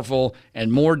powerful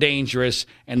and more dangerous,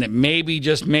 and that maybe,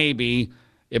 just maybe,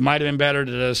 it might have been better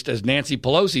to just, as Nancy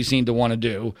Pelosi seemed to want to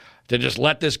do, to just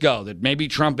let this go, that maybe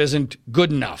Trump isn't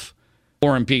good enough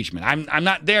for impeachment. I'm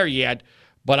not there yet,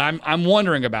 but I'm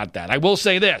wondering about that. I will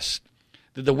say this,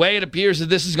 that the way it appears that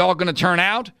this is all going to turn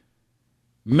out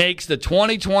makes the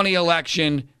 2020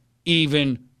 election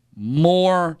even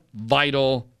more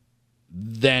vital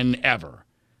than ever.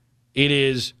 It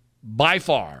is by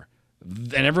far,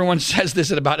 and everyone says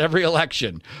this at about every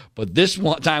election, but this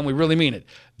one time we really mean it.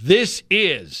 This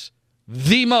is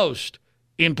the most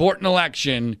important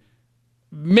election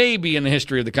maybe in the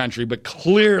history of the country, but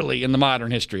clearly in the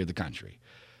modern history of the country.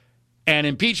 And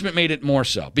impeachment made it more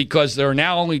so because there are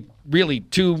now only really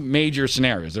two major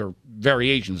scenarios. There are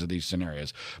variations of these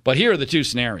scenarios, but here are the two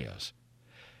scenarios.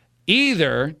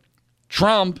 Either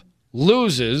Trump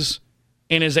loses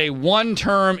and is a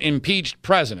one-term impeached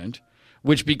president,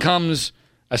 which becomes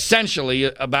essentially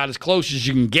about as close as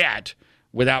you can get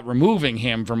without removing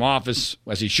him from office,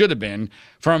 as he should have been,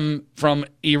 from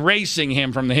erasing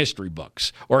him from the history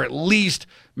books, or at least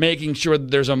making sure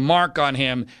that there's a mark on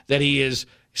him that he is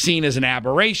seen as an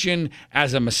aberration,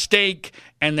 as a mistake,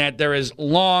 and that there is in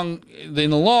the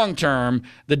long term,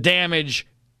 the damage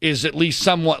is at least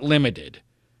somewhat limited.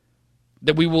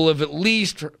 That we will have at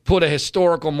least put a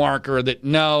historical marker that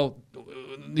no,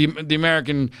 the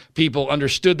American people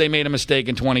understood they made a mistake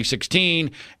in 2016,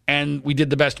 and we did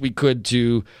the best we could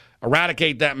to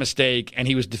eradicate that mistake, and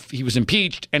he was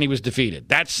impeached and he was defeated.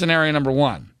 That's scenario number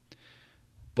one.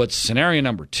 But scenario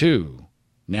number two,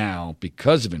 now,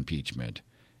 because of impeachment,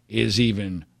 is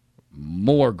even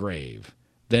more grave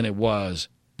than it was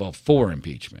before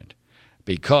impeachment.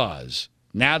 Because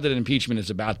now that impeachment is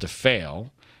about to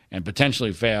fail, and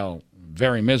potentially fail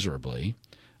very miserably,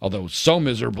 although so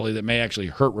miserably that may actually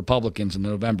hurt Republicans in the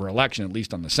November election, at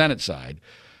least on the Senate side.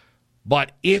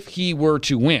 But if he were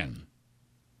to win,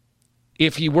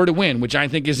 which I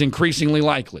think is increasingly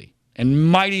likely, and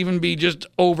might even be just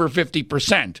over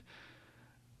 50%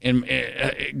 in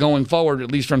going forward,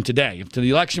 at least from today. If the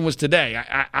election was today,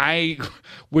 I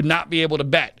would not be able to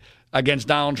bet against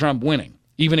Donald Trump winning,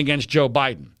 even against Joe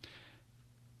Biden.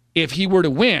 If he were to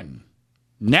win,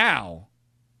 now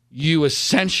you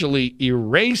essentially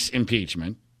erase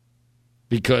impeachment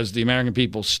because the American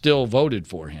people still voted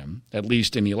for him, at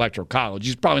least in the Electoral College.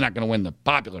 He's probably not going to win the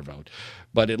popular vote,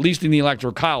 but at least in the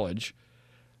Electoral College,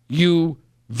 you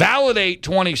validate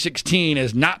 2016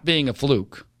 as not being a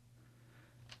fluke.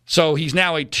 So he's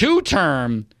now a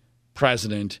two-term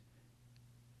president,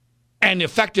 and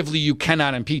effectively you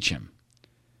cannot impeach him.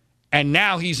 And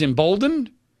now he's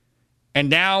emboldened, and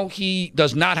now he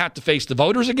does not have to face the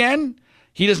voters again.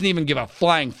 He doesn't even give a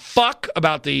flying fuck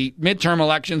about the midterm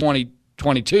elections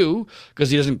 2022 because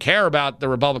he doesn't care about the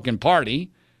Republican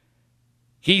Party.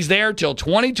 He's there till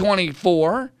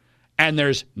 2024, and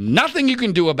there's nothing you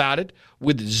can do about it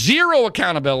with zero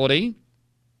accountability.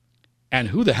 And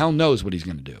who the hell knows what he's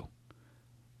going to do?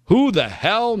 Who the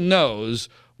hell knows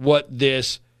what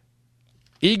this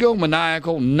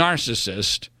egomaniacal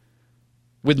narcissist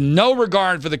with no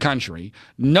regard for the country,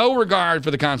 no regard for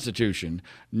the Constitution,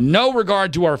 no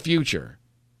regard to our future,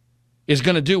 is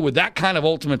going to do with that kind of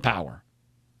ultimate power?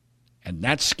 And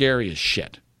that's scary as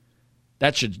shit.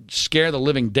 That should scare the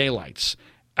living daylights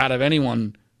out of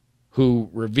anyone who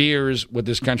reveres what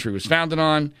this country was founded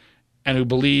on and who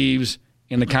believes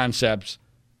in the concepts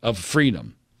of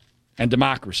freedom and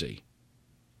democracy.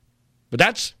 But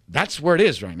that's where it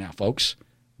is right now, folks.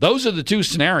 Those are the two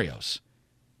scenarios.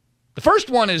 The first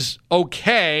one is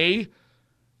okay.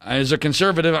 As a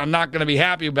conservative, I'm not going to be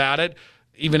happy about it,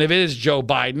 even if it is Joe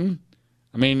Biden.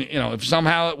 I mean, if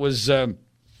somehow it was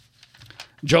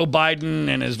Joe Biden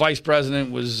and his vice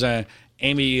president was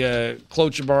Amy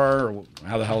Klobuchar, or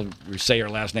how the hell we say her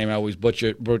last name, I always butcher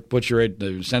it,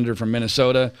 the senator from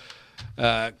Minnesota,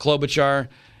 Klobuchar.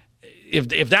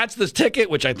 If that's the ticket,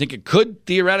 which I think it could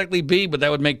theoretically be, but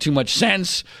that would make too much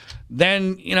sense,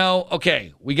 then,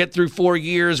 okay, we get through 4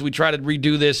 years, we try to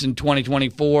redo this in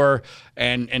 2024,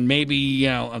 and maybe,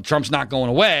 Trump's not going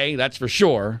away, that's for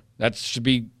sure. That should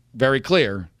be very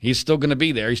clear. He's still going to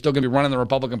be there. He's still going to be running the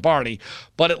Republican Party.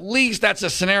 But at least that's a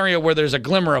scenario where there's a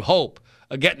glimmer of hope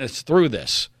of getting us through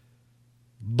this.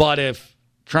 But if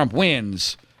Trump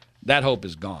wins, that hope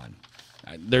is gone.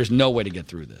 There's no way to get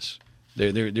through this.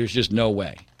 There's just no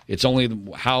way. It's only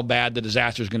how bad the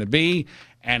disaster is going to be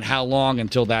and how long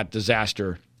until that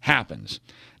disaster happens.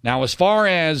 Now, as far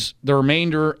as the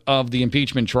remainder of the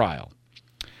impeachment trial,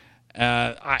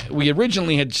 we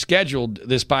originally had scheduled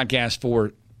this podcast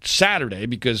for Saturday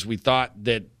because we thought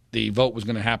that the vote was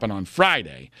going to happen on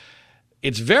Friday.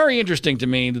 It's very interesting to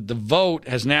me that the vote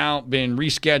has now been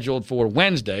rescheduled for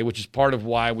Wednesday, which is part of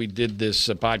why we did this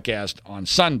podcast on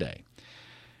Sunday.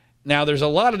 Now, there's a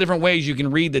lot of different ways you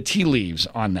can read the tea leaves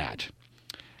on that.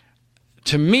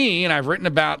 To me, and I've written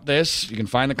about this, you can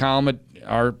find the column at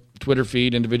our Twitter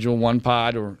feed, Individual One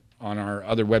Pod, or on our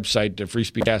other website,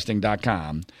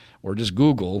 freespeechcasting.com, or just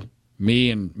Google me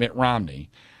and Mitt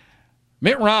Romney.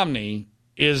 Mitt Romney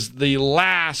is the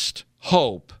last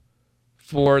hope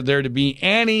for there to be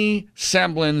any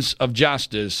semblance of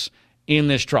justice in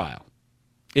this trial.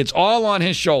 It's all on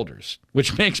his shoulders,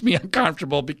 which makes me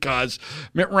uncomfortable because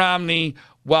Mitt Romney,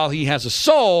 while he has a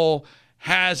soul,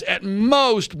 has at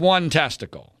most one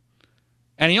testicle.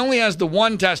 And he only has the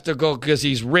one testicle because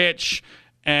he's rich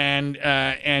and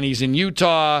he's in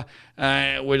Utah,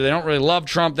 where they don't really love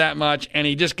Trump that much, and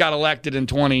he just got elected in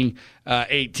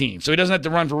 2018. So he doesn't have to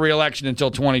run for re-election until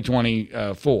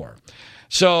 2024.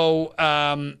 So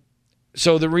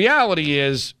the reality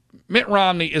is Mitt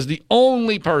Romney is the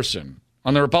only person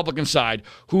on the Republican side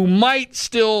who might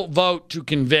still vote to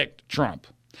convict Trump.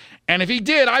 And if he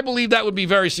did, I believe that would be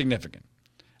very significant.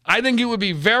 I think it would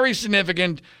be very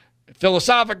significant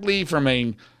philosophically from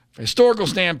a historical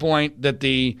standpoint that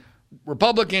the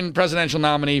Republican presidential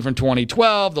nominee from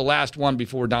 2012, the last one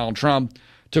before Donald Trump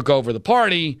took over the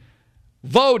party,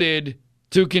 voted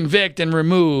to convict and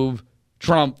remove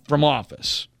Trump from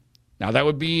office. Now, that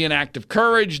would be an act of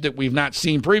courage that we've not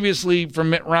seen previously from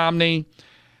Mitt Romney.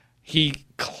 He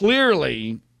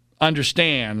clearly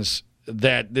understands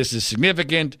that this is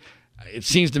significant. It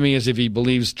seems to me as if he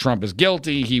believes Trump is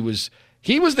guilty. He was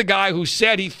the guy who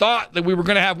said he thought that we were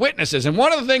going to have witnesses. And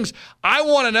one of the things I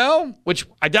want to know, which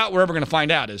I doubt we're ever going to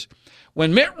find out, is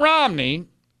when Mitt Romney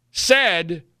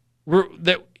said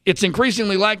that it's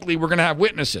increasingly likely we're going to have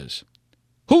witnesses,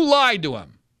 who lied to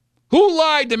him? Who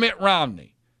lied to Mitt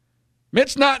Romney?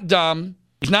 Mitt's not dumb.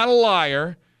 He's not a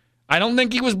liar. I don't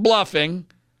think he was bluffing.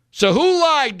 So who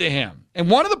lied to him? And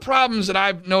one of the problems that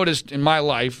I've noticed in my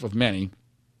life, of many,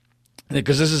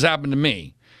 because this has happened to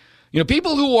me,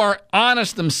 people who are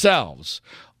honest themselves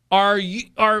are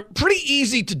pretty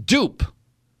easy to dupe,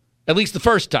 at least the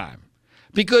first time,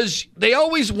 because they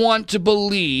always want to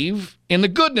believe in the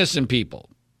goodness in people.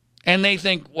 And they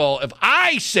think, well, if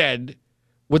I said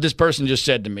what this person just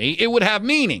said to me, it would have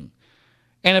meaning.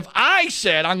 And if I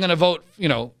said I'm going to vote,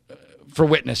 for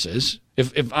witnesses,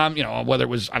 if I'm, whether it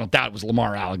was, I don't doubt it was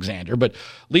Lamar Alexander, but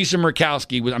Lisa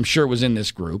Murkowski, I'm sure was in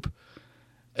this group.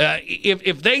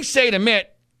 If they say to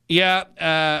Mitt,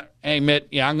 hey, Mitt,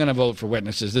 I'm going to vote for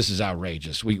witnesses. This is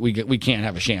outrageous. We can't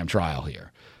have a sham trial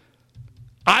here.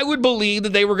 I would believe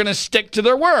that they were going to stick to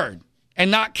their word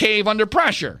and not cave under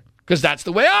pressure, because that's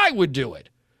the way I would do it.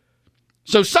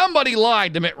 So somebody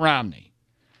lied to Mitt Romney.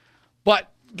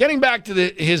 But getting back to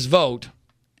his vote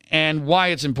and why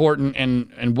it's important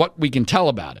and what we can tell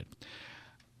about it,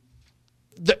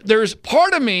 there's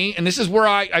part of me, and this is where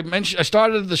I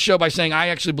started the show by saying I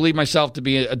actually believe myself to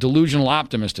be a delusional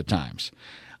optimist at times.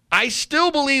 I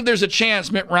still believe there's a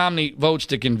chance Mitt Romney votes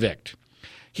to convict.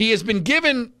 He has been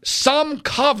given some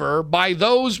cover by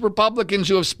those Republicans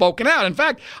who have spoken out. In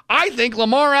fact, I think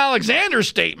Lamar Alexander's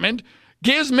statement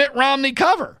gives Mitt Romney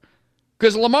cover,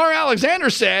 because Lamar Alexander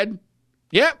said,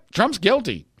 Trump's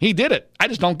guilty. He did it. I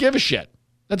just don't give a shit.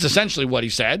 That's essentially what he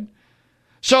said.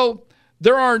 So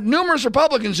there are numerous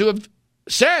Republicans who have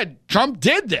said Trump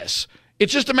did this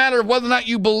It's just a matter of whether or not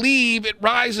you believe it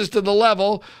rises to the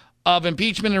level of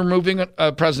impeachment and removing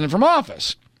a president from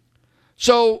office.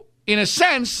 So, in a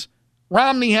sense,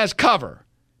 Romney has cover.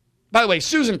 By the way,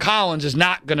 Susan Collins is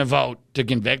not going to vote to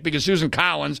convict because Susan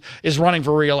Collins is running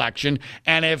for re-election.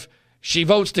 And if she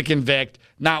votes to convict,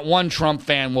 not one Trump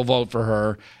fan will vote for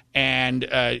her. And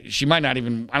she might not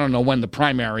even, I don't know when the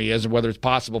primary is or whether it's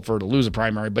possible for her to lose a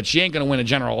primary, but she ain't going to win a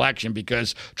general election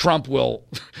because Trump will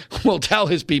tell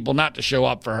his people not to show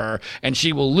up for her, and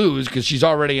she will lose because she's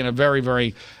already in a very,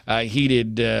 very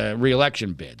heated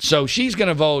re-election bid. So she's going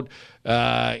to vote,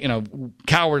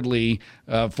 cowardly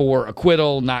for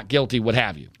acquittal, not guilty, what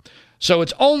have you. So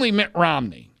it's only Mitt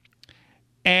Romney.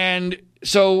 And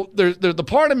so there's the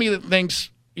part of me that thinks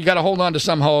you got to hold on to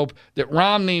some hope that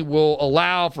Romney will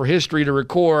allow for history to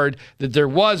record that there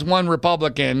was one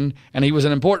Republican, and he was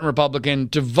an important Republican,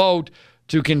 to vote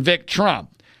to convict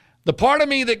Trump. The part of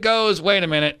me that goes, wait a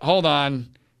minute, hold on,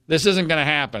 this isn't going to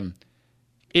happen,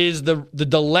 is the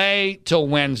delay till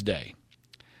Wednesday.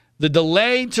 The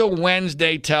delay till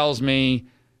Wednesday tells me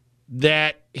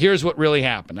that here's what really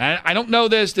happened. I don't know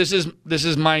this. This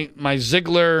is my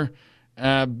Ziegler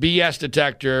BS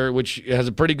detector, which has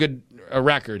a pretty good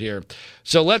record here.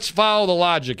 So let's follow the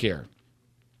logic here.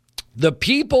 The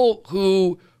people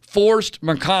who forced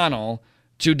McConnell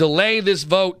to delay this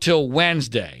vote till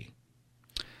Wednesday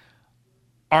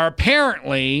are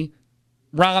apparently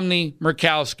Romney,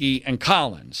 Murkowski, and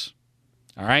Collins.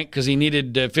 All right? Because he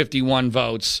needed 51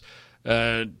 votes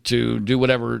to do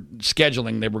whatever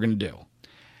scheduling they were going to do.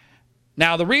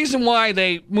 Now, the reason why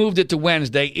they moved it to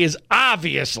Wednesday is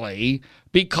obviously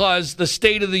because the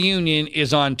State of the Union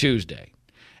is on Tuesday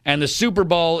and the Super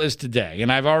Bowl is today.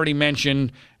 And I've already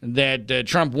mentioned that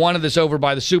Trump wanted this over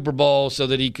by the Super Bowl so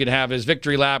that he could have his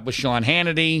victory lap with Sean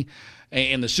Hannity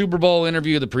in the Super Bowl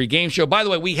interview, the pregame show. By the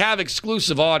way, we have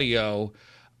exclusive audio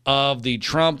of the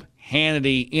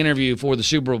Trump-Hannity interview for the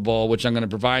Super Bowl, which I'm going to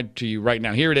provide to you right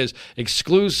now. Here it is,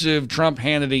 exclusive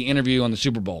Trump-Hannity interview on the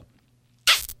Super Bowl.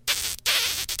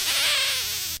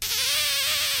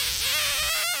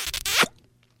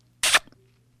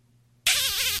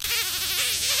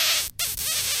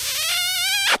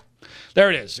 There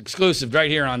it is, exclusive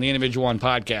right here on the Individual One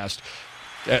podcast.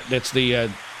 That's the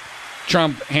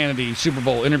Trump-Hannity Super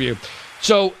Bowl interview.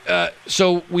 So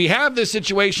we have this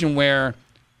situation where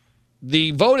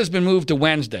the vote has been moved to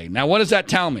Wednesday. Now, what does that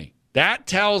tell me? That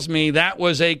tells me that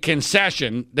was a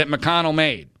concession that McConnell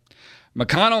made.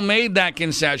 McConnell made that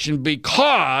concession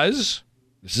because,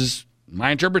 this is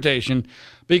my interpretation,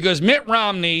 because Mitt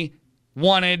Romney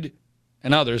wanted,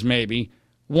 and others maybe,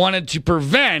 wanted to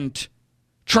prevent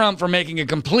Trump from making a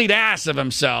complete ass of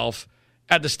himself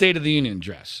at the State of the Union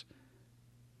address.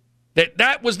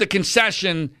 That was the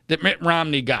concession that Mitt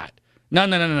Romney got.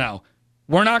 No.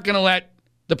 We're not going to let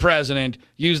the president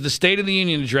use the State of the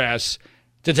Union address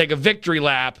to take a victory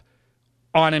lap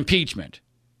on impeachment.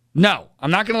 No,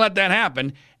 I'm not going to let that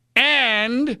happen.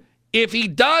 And if he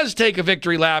does take a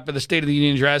victory lap at the State of the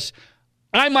Union address,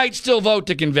 I might still vote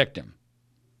to convict him.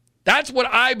 That's what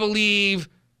I believe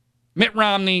Mitt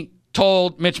Romney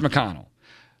told Mitch McConnell.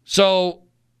 So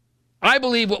I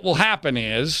believe what will happen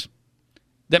is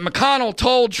that McConnell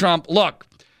told Trump, look,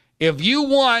 if you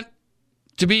want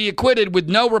to be acquitted with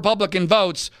no Republican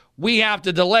votes, we have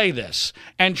to delay this.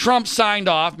 And Trump signed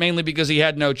off, mainly because he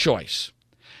had no choice.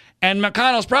 And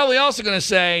McConnell's probably also going to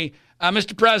say,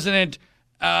 Mr. President,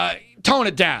 tone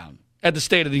it down at the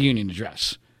State of the Union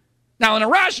address. Now, in a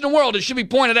rational world, it should be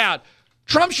pointed out,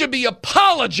 Trump should be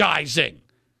apologizing.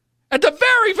 At the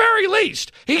very, very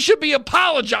least, he should be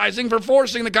apologizing for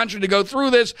forcing the country to go through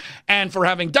this and for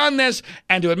having done this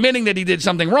and to admitting that he did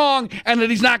something wrong and that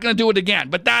he's not going to do it again.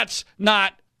 But that's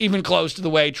not even close to the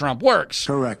way Trump works.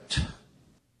 Correct.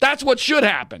 That's what should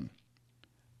happen.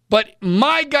 But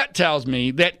my gut tells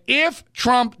me that if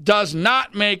Trump does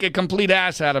not make a complete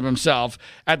ass out of himself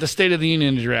at the State of the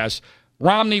Union address,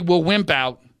 Romney will wimp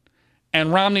out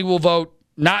and Romney will vote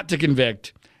not to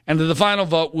convict. And the final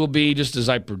vote will be, just as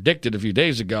I predicted a few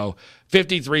days ago,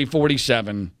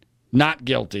 53-47, not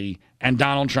guilty, and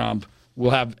Donald Trump will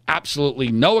have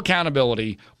absolutely no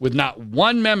accountability with not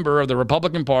one member of the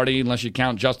Republican Party, unless you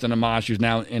count Justin Amash, who's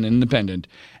now an independent,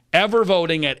 ever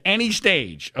voting at any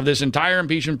stage of this entire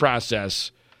impeachment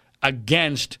process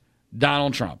against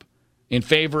Donald Trump in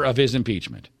favor of his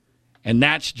impeachment. And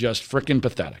that's just freaking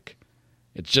pathetic.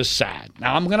 It's just sad.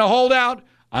 Now, I'm going to hold out.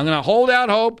 I'm going to hold out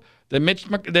hope that I'm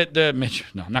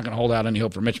not going to hold out any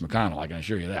hope for Mitch McConnell, I can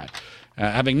assure you that.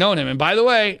 Having known him. And by the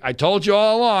way, I told you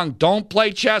all along, don't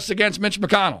play chess against Mitch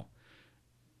McConnell.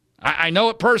 I know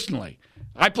it personally.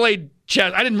 I played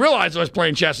chess. I didn't realize I was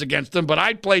playing chess against him, but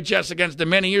I played chess against him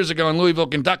many years ago in Louisville,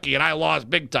 Kentucky, and I lost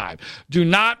big time. Do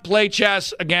not play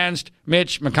chess against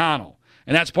Mitch McConnell.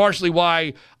 And that's partially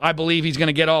why I believe he's going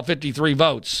to get all 53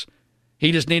 votes.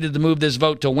 He just needed to move this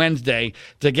vote to Wednesday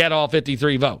to get all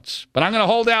 53 votes. But I'm going to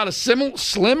hold out a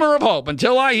slimmer of hope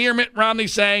until I hear Mitt Romney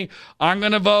say, I'm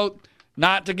going to vote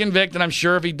not to convict. And I'm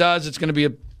sure if he does, it's going to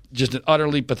be just an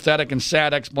utterly pathetic and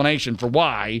sad explanation for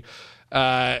why.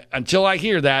 Until I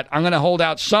hear that, I'm going to hold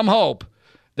out some hope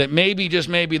that maybe, just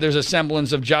maybe, there's a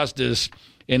semblance of justice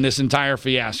in this entire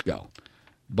fiasco.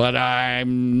 But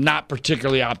I'm not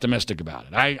particularly optimistic about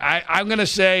it. I'm going to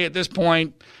say at this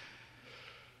point,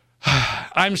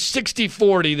 I'm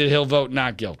 60-40 that he'll vote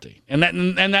not guilty. And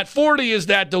that 40 is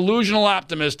that delusional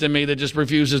optimist in me that just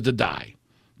refuses to die.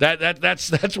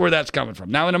 That's where that's coming from.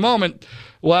 Now, in a moment,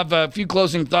 we'll have a few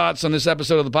closing thoughts on this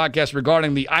episode of the podcast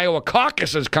regarding the Iowa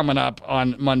caucuses coming up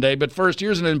on Monday. But first,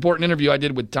 here's an important interview I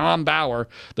did with Tom Bauer,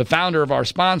 the founder of our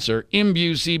sponsor,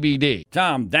 Imbue CBD.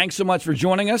 Tom, thanks so much for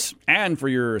joining us and for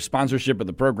your sponsorship of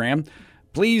the program.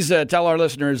 Please tell our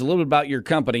listeners a little bit about your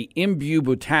company, Imbue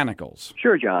Botanicals.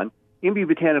 Sure, John. Imbue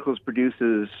Botanicals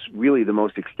produces really the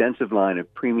most extensive line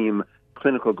of premium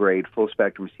clinical-grade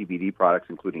full-spectrum CBD products,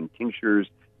 including tinctures,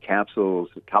 capsules,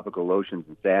 topical lotions,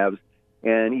 and salves,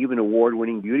 and even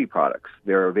award-winning beauty products.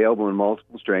 They're available in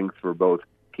multiple strengths for both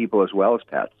people as well as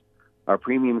pets. Our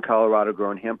premium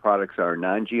Colorado-grown hemp products are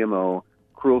non-GMO,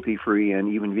 cruelty-free,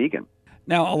 and even vegan.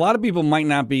 Now, a lot of people might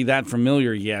not be that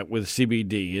familiar yet with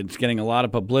CBD. It's getting a lot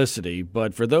of publicity,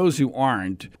 but for those who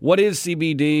aren't, what is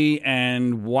CBD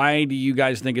and why do you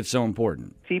guys think it's so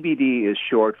important? CBD is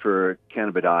short for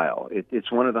cannabidiol.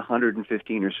 It's one of the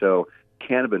 115 or so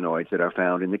cannabinoids that are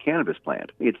found in the cannabis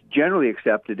plant. It's generally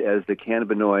accepted as the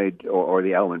cannabinoid or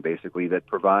the element, basically, that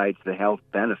provides the health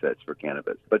benefits for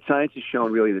cannabis. But science has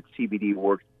shown really that CBD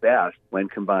works best when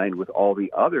combined with all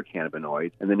the other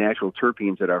cannabinoids and the natural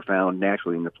terpenes that are found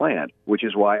naturally in the plant, which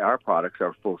is why our products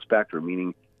are full spectrum,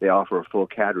 meaning they offer a full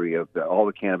category of all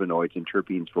the cannabinoids and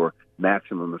terpenes for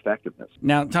maximum effectiveness.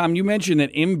 Now, Tom, you mentioned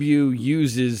that Imbue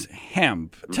uses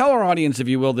hemp. Tell our audience, if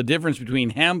you will, the difference between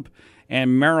hemp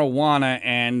and marijuana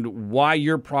and why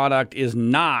your product is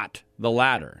not the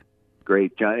latter.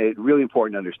 Great, John. It's really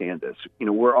important to understand this.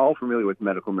 We're all familiar with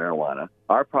medical marijuana.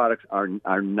 Our products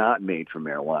are not made from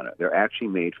marijuana. They're actually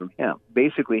made from hemp.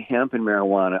 Basically, hemp and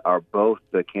marijuana are both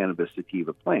the cannabis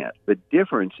sativa plant. The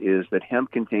difference is that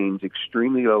hemp contains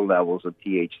extremely low levels of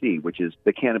THC, which is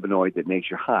the cannabinoid that makes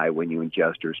you high when you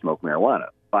ingest or smoke marijuana.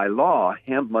 By law,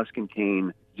 hemp must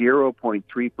contain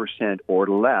 0.3% or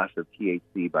less of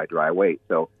THC by dry weight.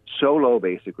 So low,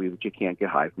 basically, that you can't get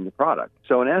high from the product.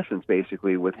 So in essence,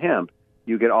 basically, with hemp,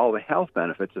 you get all the health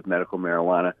benefits of medical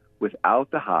marijuana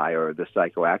without the high or the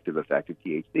psychoactive effect of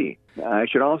THC. I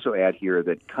should also add here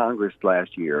that Congress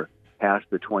last year passed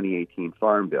the 2018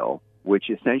 Farm Bill, which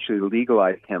essentially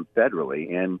legalized hemp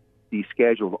federally and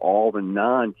descheduled all the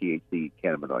non-THC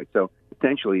cannabinoids. So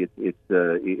essentially,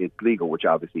 it's legal, which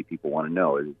obviously people want to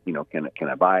know. Can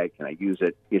I buy it? Can I use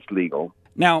it? It's legal.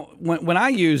 Now, when I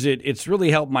use it, it's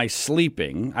really helped my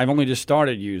sleeping. I've only just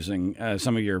started using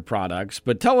some of your products,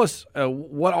 but tell us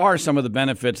what are some of the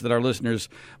benefits that our listeners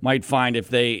might find if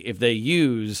they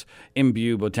use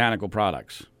Imbue Botanical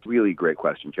products? Really great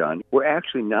question, John. We're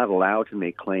actually not allowed to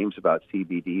make claims about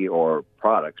CBD or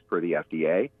products per the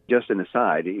FDA. Just an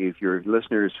aside, if your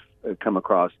listeners come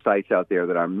across sites out there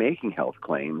that are making health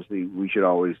claims, we should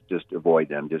always just avoid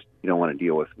them. You don't want to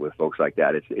deal with folks like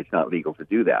that. It's not legal to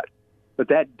do that. But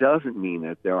that doesn't mean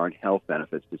that there aren't health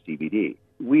benefits to CBD.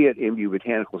 We at Imbue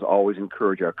Botanicals always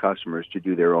encourage our customers to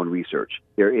do their own research.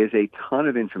 There is a ton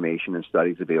of information and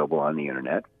studies available on the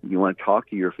Internet. You want to talk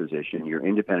to your physician, your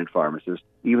independent pharmacist,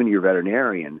 even your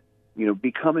veterinarian.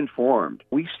 Become informed.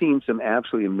 We've seen some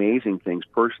absolutely amazing things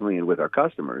personally and with our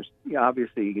customers.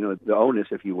 Obviously, the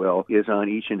onus, if you will, is on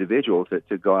each individual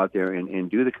to go out there and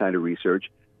do the kind of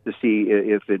research to see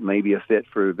if it may be a fit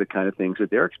for the kind of things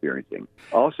that they're experiencing.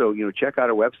 Also, check out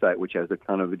our website, which has a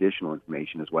ton of additional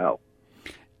information as well.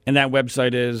 And that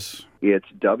website is? It's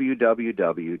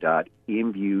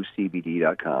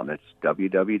www.imbuecbd.com. That's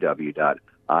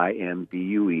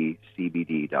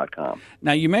www.imbuecbd.com.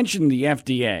 Now, you mentioned the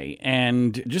FDA,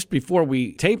 and just before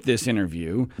we taped this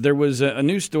interview, there was a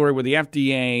news story where the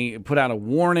FDA put out a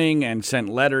warning and sent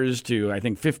letters to, I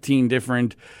think, 15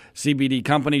 different CBD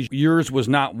companies. Yours was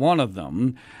not one of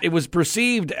them. It was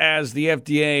perceived as the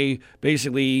FDA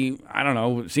basically,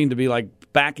 seemed to be like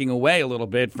backing away a little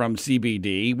bit from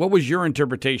CBD. What was your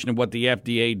interpretation of what the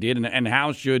FDA did, and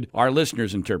how should our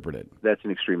listeners interpret it? That's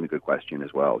an extremely good question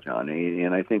as well, John.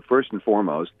 And I think first and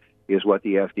foremost, is what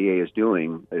the FDA is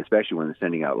doing, especially when they're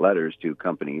sending out letters to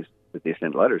companies that they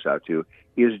send letters out to,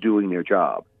 is doing their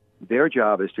job. Their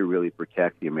job is to really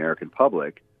protect the American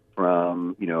public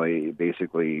from,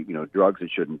 basically, drugs that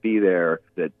shouldn't be there,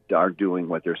 that aren't doing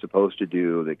what they're supposed to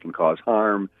do, that can cause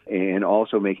harm, and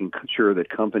also making sure that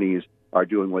companies are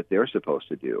doing what they're supposed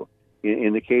to do.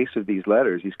 In the case of these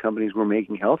letters, these companies were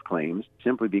making health claims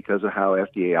simply because of how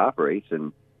FDA operates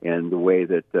and the way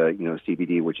that,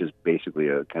 CBD, which is basically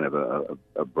a kind of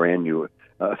a brand new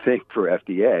thing for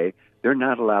FDA, they're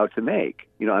not allowed to make.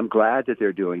 I'm glad that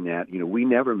they're doing that. We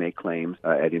never make claims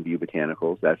at Imbue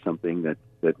Botanicals. That's something that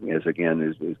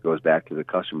goes back to the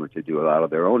customer to do a lot of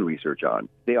their own research on.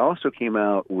 They also came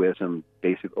out with some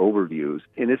basic overviews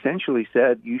and essentially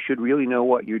said you should really know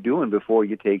what you're doing before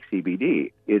you take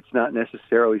CBD. It's not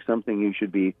necessarily something you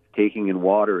should be taking in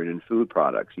water and in food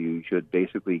products. You should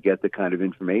basically get the kind of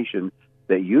information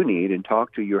that you need and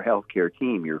talk to your healthcare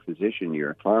team, your physician,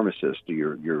 your pharmacist,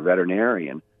 your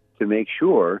veterinarian, to make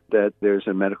sure that there's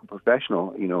a medical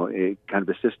professional, kind of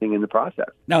assisting in the process.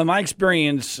 Now, in my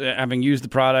experience, having used the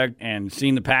product and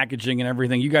seen the packaging and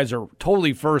everything, you guys are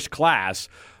totally first class,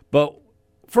 but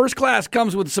first class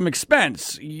comes with some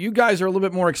expense. You guys are a little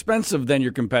bit more expensive than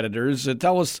your competitors.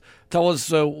 Tell us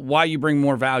why you bring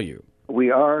more value.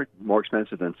 We are more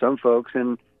expensive than some folks,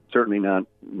 and certainly not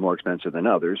more expensive than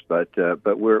others, but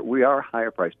we are a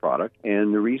higher priced product,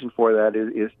 and the reason for that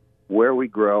is where we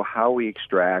grow, how we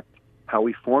extract, how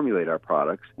we formulate our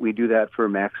products. We do that for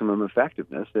maximum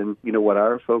effectiveness. And, what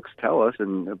our folks tell us,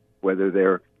 and whether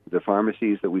they're the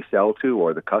pharmacies that we sell to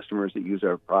or the customers that use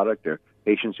our product or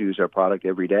patients who use our product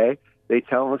every day, they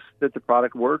tell us that the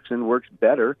product works and works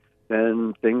better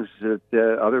than things that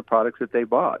other products that they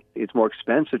bought. It's more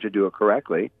expensive to do it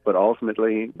correctly, but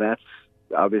ultimately that's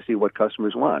obviously what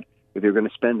customers want. If they're going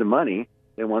to spend the money,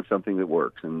 they want something that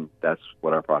works, and that's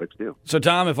what our products do. So,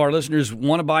 Tom, if our listeners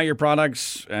want to buy your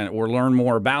products or learn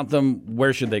more about them,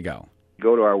 where should they go?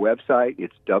 Go to our website.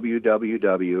 It's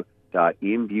www.imbuecbd.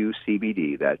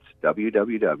 That's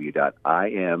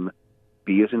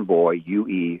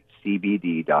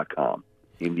www.imbuecbd.com.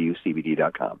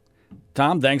 imbuecbd.com.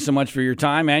 Tom, thanks so much for your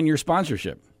time and your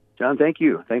sponsorship. John, thank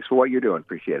you. Thanks for what you're doing.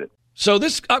 Appreciate it. So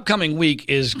this upcoming week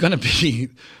is going to be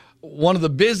one of the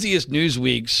busiest news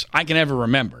weeks I can ever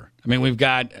remember. I mean, we've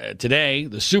got today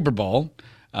the Super Bowl,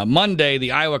 Monday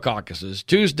the Iowa caucuses,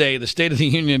 Tuesday the State of the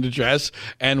Union address,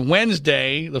 and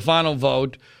Wednesday the final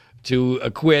vote to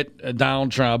acquit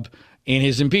Donald Trump in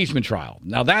his impeachment trial.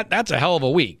 Now that's a hell of a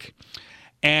week.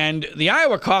 And the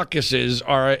Iowa caucuses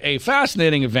are a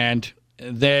fascinating event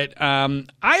that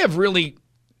I have really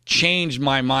changed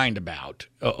my mind about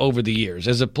over the years.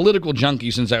 As a political junkie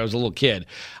since I was a little kid,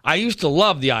 I used to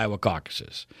love the Iowa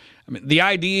caucuses. I mean, the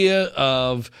idea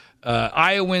of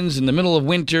Iowans in the middle of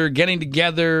winter getting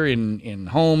together in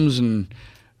homes and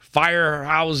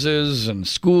firehouses and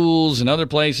schools and other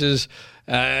places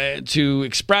to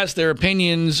express their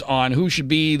opinions on who should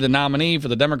be the nominee for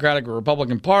the Democratic or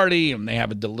Republican Party, and they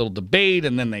have a little debate,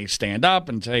 and then they stand up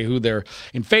and say who they're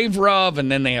in favor of,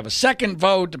 and then they have a second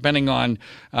vote depending on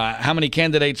how many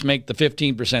candidates make the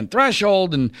 15%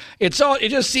 threshold, and it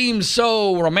just seems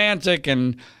so romantic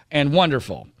and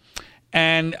wonderful.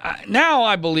 And now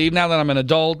I believe, now that I'm an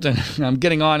adult and I'm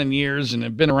getting on in years and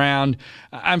have been around,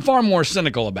 I'm far more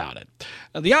cynical about it.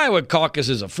 The Iowa caucus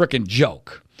is a frickin'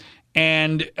 joke.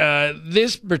 And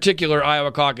this particular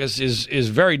Iowa caucus is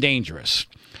very dangerous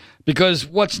because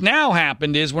what's now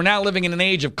happened is we're now living in an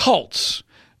age of cults.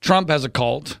 Trump has a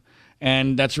cult,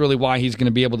 and that's really why he's going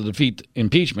to be able to defeat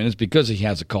impeachment, is because he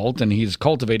has a cult, and he's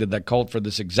cultivated that cult for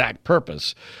this exact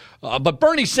purpose. But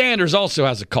Bernie Sanders also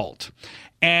has a cult.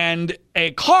 And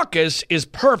a caucus is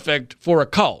perfect for a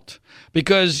cult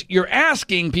because you're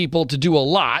asking people to do a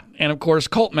lot, and of course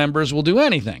cult members will do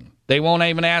anything. They won't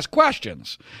even ask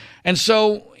questions. And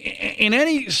so in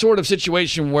any sort of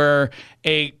situation where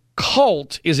a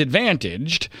cult is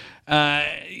advantaged,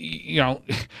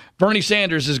 Bernie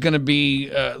Sanders is going to be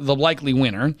the likely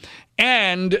winner,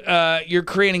 and you're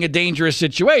creating a dangerous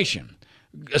situation,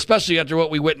 especially after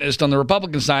what we witnessed on the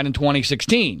Republican side in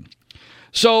 2016.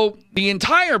 So the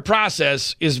entire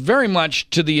process is very much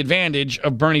to the advantage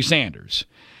of Bernie Sanders.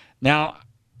 Now,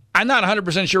 I'm not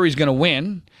 100% sure he's going to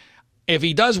win. If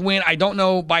he does win, I don't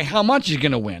know by how much he's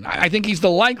going to win. I think he's the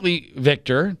likely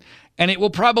victor, and it will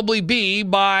probably be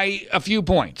by a few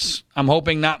points. I'm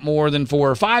hoping not more than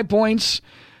 4 or 5 points,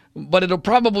 but it'll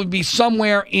probably be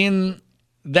somewhere in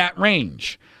that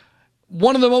range.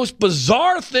 One of the most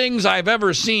bizarre things I've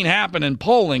ever seen happen in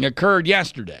polling occurred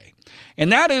yesterday, and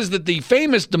that is that the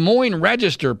famous Des Moines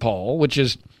Register poll, which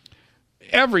is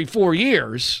every 4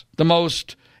 years the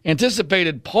most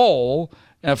anticipated poll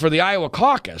for the Iowa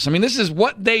caucus. I mean, this is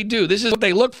what they do. This is what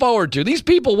they look forward to. These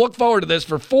people look forward to this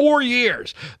for 4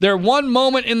 years. They're one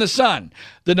moment in the sun.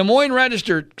 The Des Moines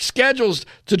Register schedules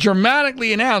to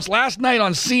dramatically announce last night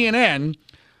on CNN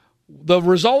the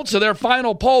results of their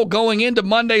final poll going into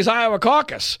Monday's Iowa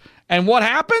caucus. And what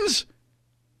happens?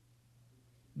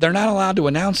 They're not allowed to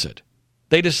announce it.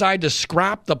 They decide to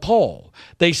scrap the poll.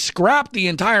 They scrap the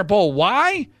entire poll.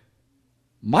 Why?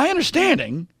 My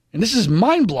understanding, and this is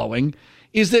mind-blowing,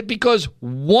 is that because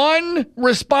one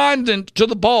respondent to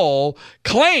the poll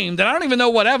claimed, and I don't even know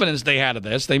what evidence they had of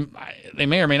this, they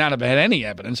may or may not have had any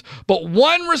evidence, but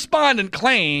one respondent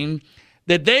claimed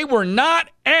that they were not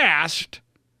asked,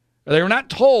 or they were not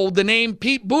told the name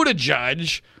Pete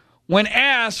Buttigieg when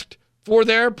asked for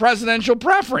their presidential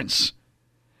preference.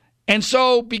 And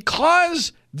so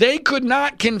because they could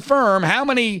not confirm how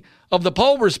many of the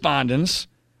poll respondents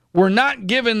were not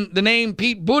given the name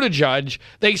Pete Buttigieg,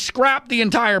 they scrapped the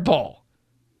entire poll.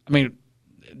 I mean,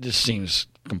 this seems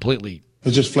completely...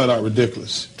 It's just flat out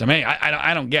ridiculous. To me,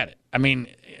 I don't get it. I mean,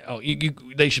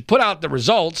 they should put out the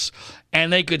results,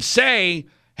 and they could say,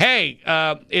 hey,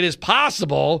 it is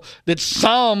possible that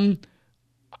somehow,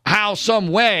 some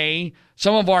way,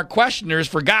 some of our questioners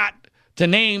forgot to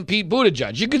name Pete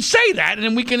Buttigieg. You could say that, and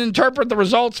then we can interpret the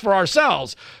results for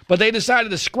ourselves. But they decided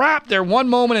to scrap their one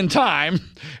moment in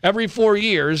time every 4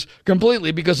 years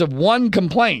completely because of one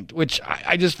complaint, which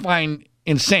I just find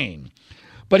insane.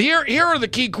 But here are the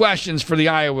key questions for the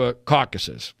Iowa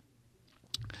caucuses.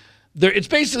 It's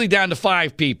basically down to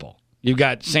 5 people. You've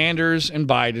got Sanders and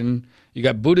Biden. You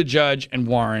got Buttigieg and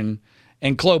Warren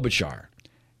and Klobuchar.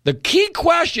 The key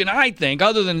question, I think,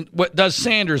 other than what does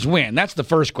Sanders win? That's the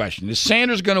first question. Is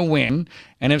Sanders going to win?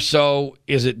 And if so,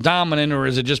 is it dominant or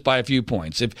is it just by a few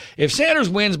points? If Sanders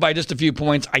wins by just a few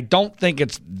points, I don't think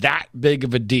it's that big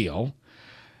of a deal.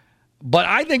 But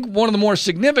I think one of the more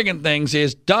significant things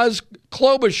is, does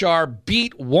Klobuchar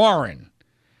beat Warren?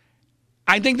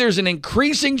 I think there's an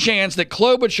increasing chance that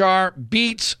Klobuchar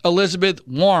beats Elizabeth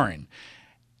Warren.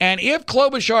 And if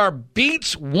Klobuchar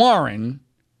beats Warren,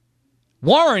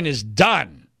 Warren is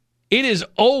done. It is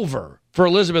over for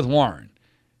Elizabeth Warren.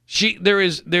 There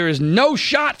is no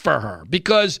shot for her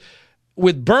because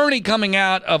with Bernie coming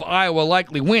out of Iowa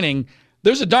likely winning,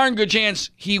 there's a darn good chance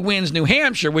he wins New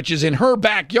Hampshire, which is in her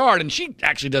backyard, and she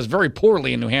actually does very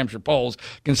poorly in New Hampshire polls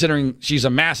considering she's a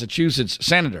Massachusetts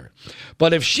senator.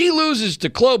 But if she loses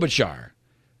to Klobuchar,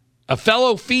 a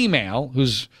fellow female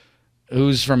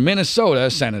who's from Minnesota,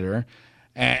 senator,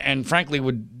 and frankly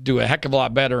would do a heck of a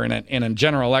lot better in a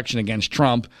general election against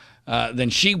Trump than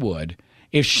she would.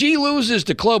 If she loses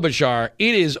to Klobuchar,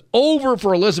 it is over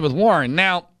for Elizabeth Warren.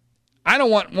 Now, I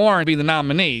don't want Warren to be the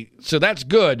nominee, so that's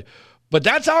good, but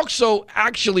that's also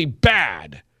actually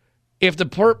bad if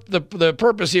the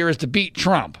purpose here is to beat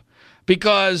Trump.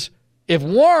 Because if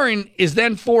Warren is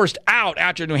then forced out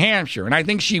after New Hampshire, and I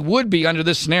think she would be under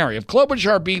this scenario, if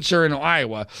Klobuchar beats her in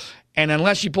Iowa, and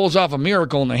unless she pulls off a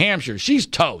miracle in New Hampshire, she's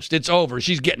toast. It's over.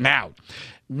 She's getting out.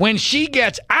 When she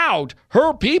gets out,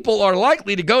 her people are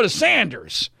likely to go to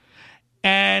Sanders.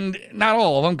 And not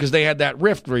all of them, because they had that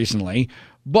rift recently.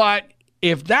 But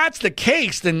if that's the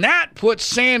case, then that puts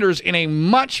Sanders in a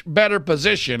much better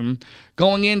position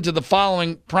going into the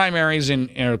following primaries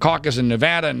in caucus in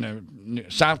Nevada and the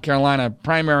South Carolina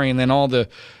primary, and then all the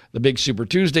big Super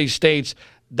Tuesday states.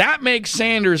 That makes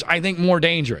Sanders, I think, more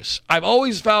dangerous. I've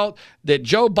always felt that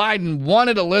Joe Biden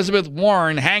wanted Elizabeth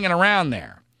Warren hanging around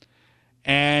there.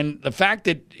 And the fact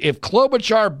that if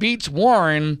Klobuchar beats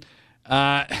Warren,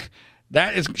 that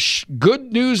is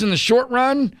good news in the short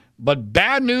run, but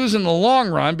bad news in the long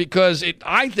run because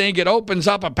I think it opens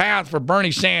up a path for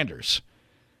Bernie Sanders.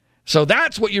 So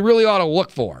that's what you really ought to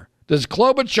look for. Does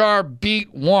Klobuchar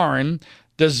beat Warren?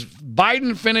 Does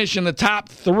Biden finish in the top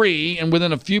 3 and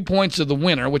within a few points of the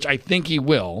winner, which I think he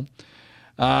will?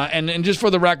 And just for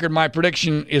the record, my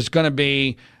prediction is going to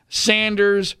be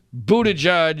Sanders,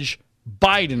 Buttigieg,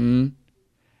 Biden,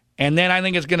 and then I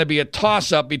think it's going to be a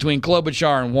toss-up between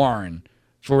Klobuchar and Warren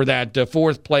for that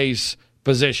 4th place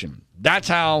position. That's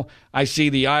how I see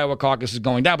the Iowa caucus is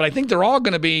going down. But I think they're all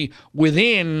going to be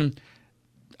within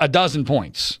a dozen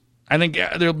points. I think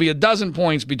there'll be a dozen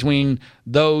points between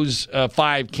those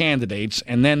 5 candidates,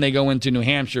 and then they go into New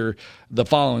Hampshire the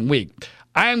following week.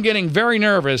 I am getting very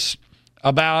nervous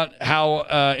about how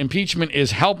impeachment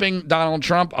is helping Donald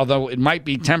Trump, although it might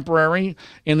be temporary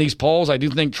in these polls. I do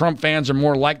think Trump fans are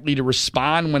more likely to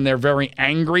respond when they're very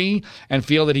angry and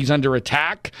feel that he's under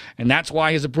attack, and that's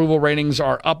why his approval ratings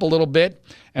are up a little bit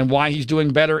and why he's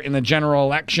doing better in the general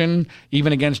election,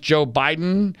 even against Joe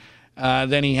Biden.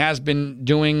 than he has been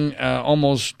doing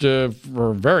almost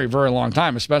for a very, very long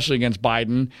time, especially against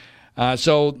Biden.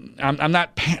 So I'm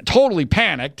not totally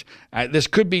panicked. This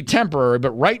could be temporary,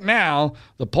 but right now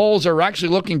the polls are actually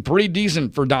looking pretty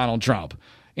decent for Donald Trump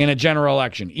in a general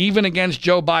election, even against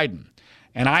Joe Biden.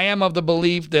 And I am of the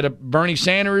belief that Bernie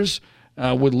Sanders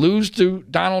would lose to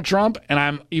Donald Trump, and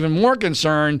I'm even more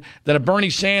concerned that a Bernie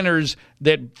Sanders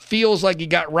that feels like he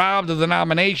got robbed of the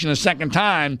nomination a second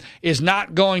time is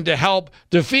not going to help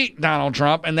defeat Donald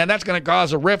Trump, and that's going to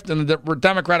cause a rift in the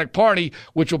Democratic Party,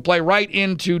 which will play right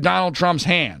into Donald Trump's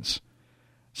hands.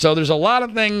 So there's a lot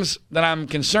of things that I'm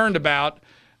concerned about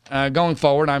going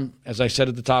forward. As I said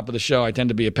at the top of the show, I tend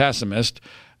to be a pessimist,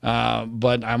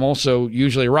 but I'm also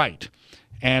usually right.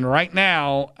 And right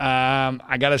now,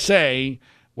 I got to say,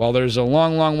 while there's a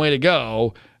long, long way to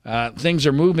go, things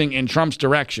are moving in Trump's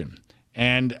direction.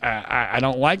 And I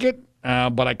don't like it,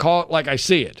 but I call it like I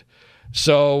see it.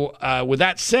 So with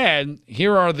that said,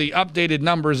 here are the updated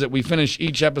numbers that we finish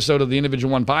each episode of the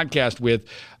Individual One podcast with.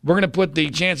 We're going to put the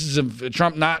chances of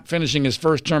Trump not finishing his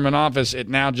first term in office at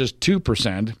now just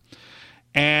 2%.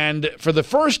 And for the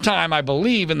first time, I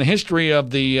believe, in the history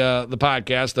of the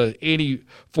podcast, the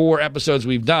 84 episodes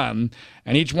we've done,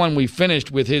 and each one we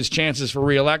finished with his chances for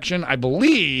re-election, I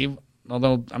believe,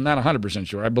 although I'm not 100%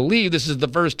 sure, I believe this is the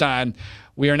first time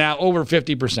we are now over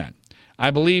 50%.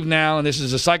 I believe now, and this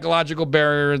is a psychological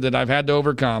barrier that I've had to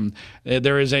overcome,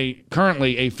 there is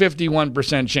currently a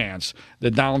 51% chance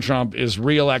that Donald Trump is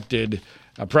re-elected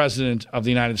president of the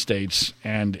United States.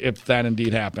 And if that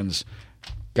indeed happens,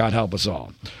 God help us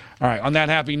all. All right, on that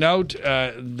happy note,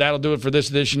 that'll do it for this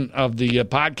edition of the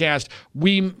podcast.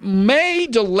 We may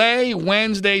delay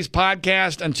Wednesday's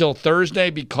podcast until Thursday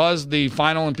because the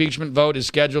final impeachment vote is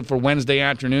scheduled for Wednesday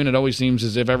afternoon. It always seems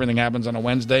as if everything happens on a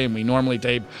Wednesday, and we normally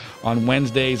tape on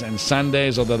Wednesdays and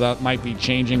Sundays, although that might be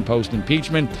changing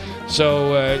post-impeachment.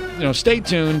 So, stay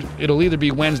tuned. It'll either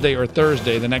be Wednesday or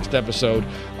Thursday, the next episode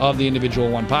of the Individual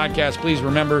One podcast. Please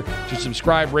remember to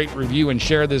subscribe, rate, review, and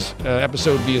share this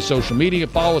episode via social media.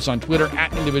 Follow us on Twitter at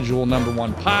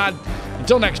individual1pod.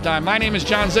 Until next time, my name is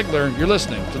John Ziegler. You're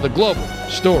listening to the Global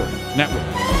Story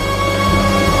Network.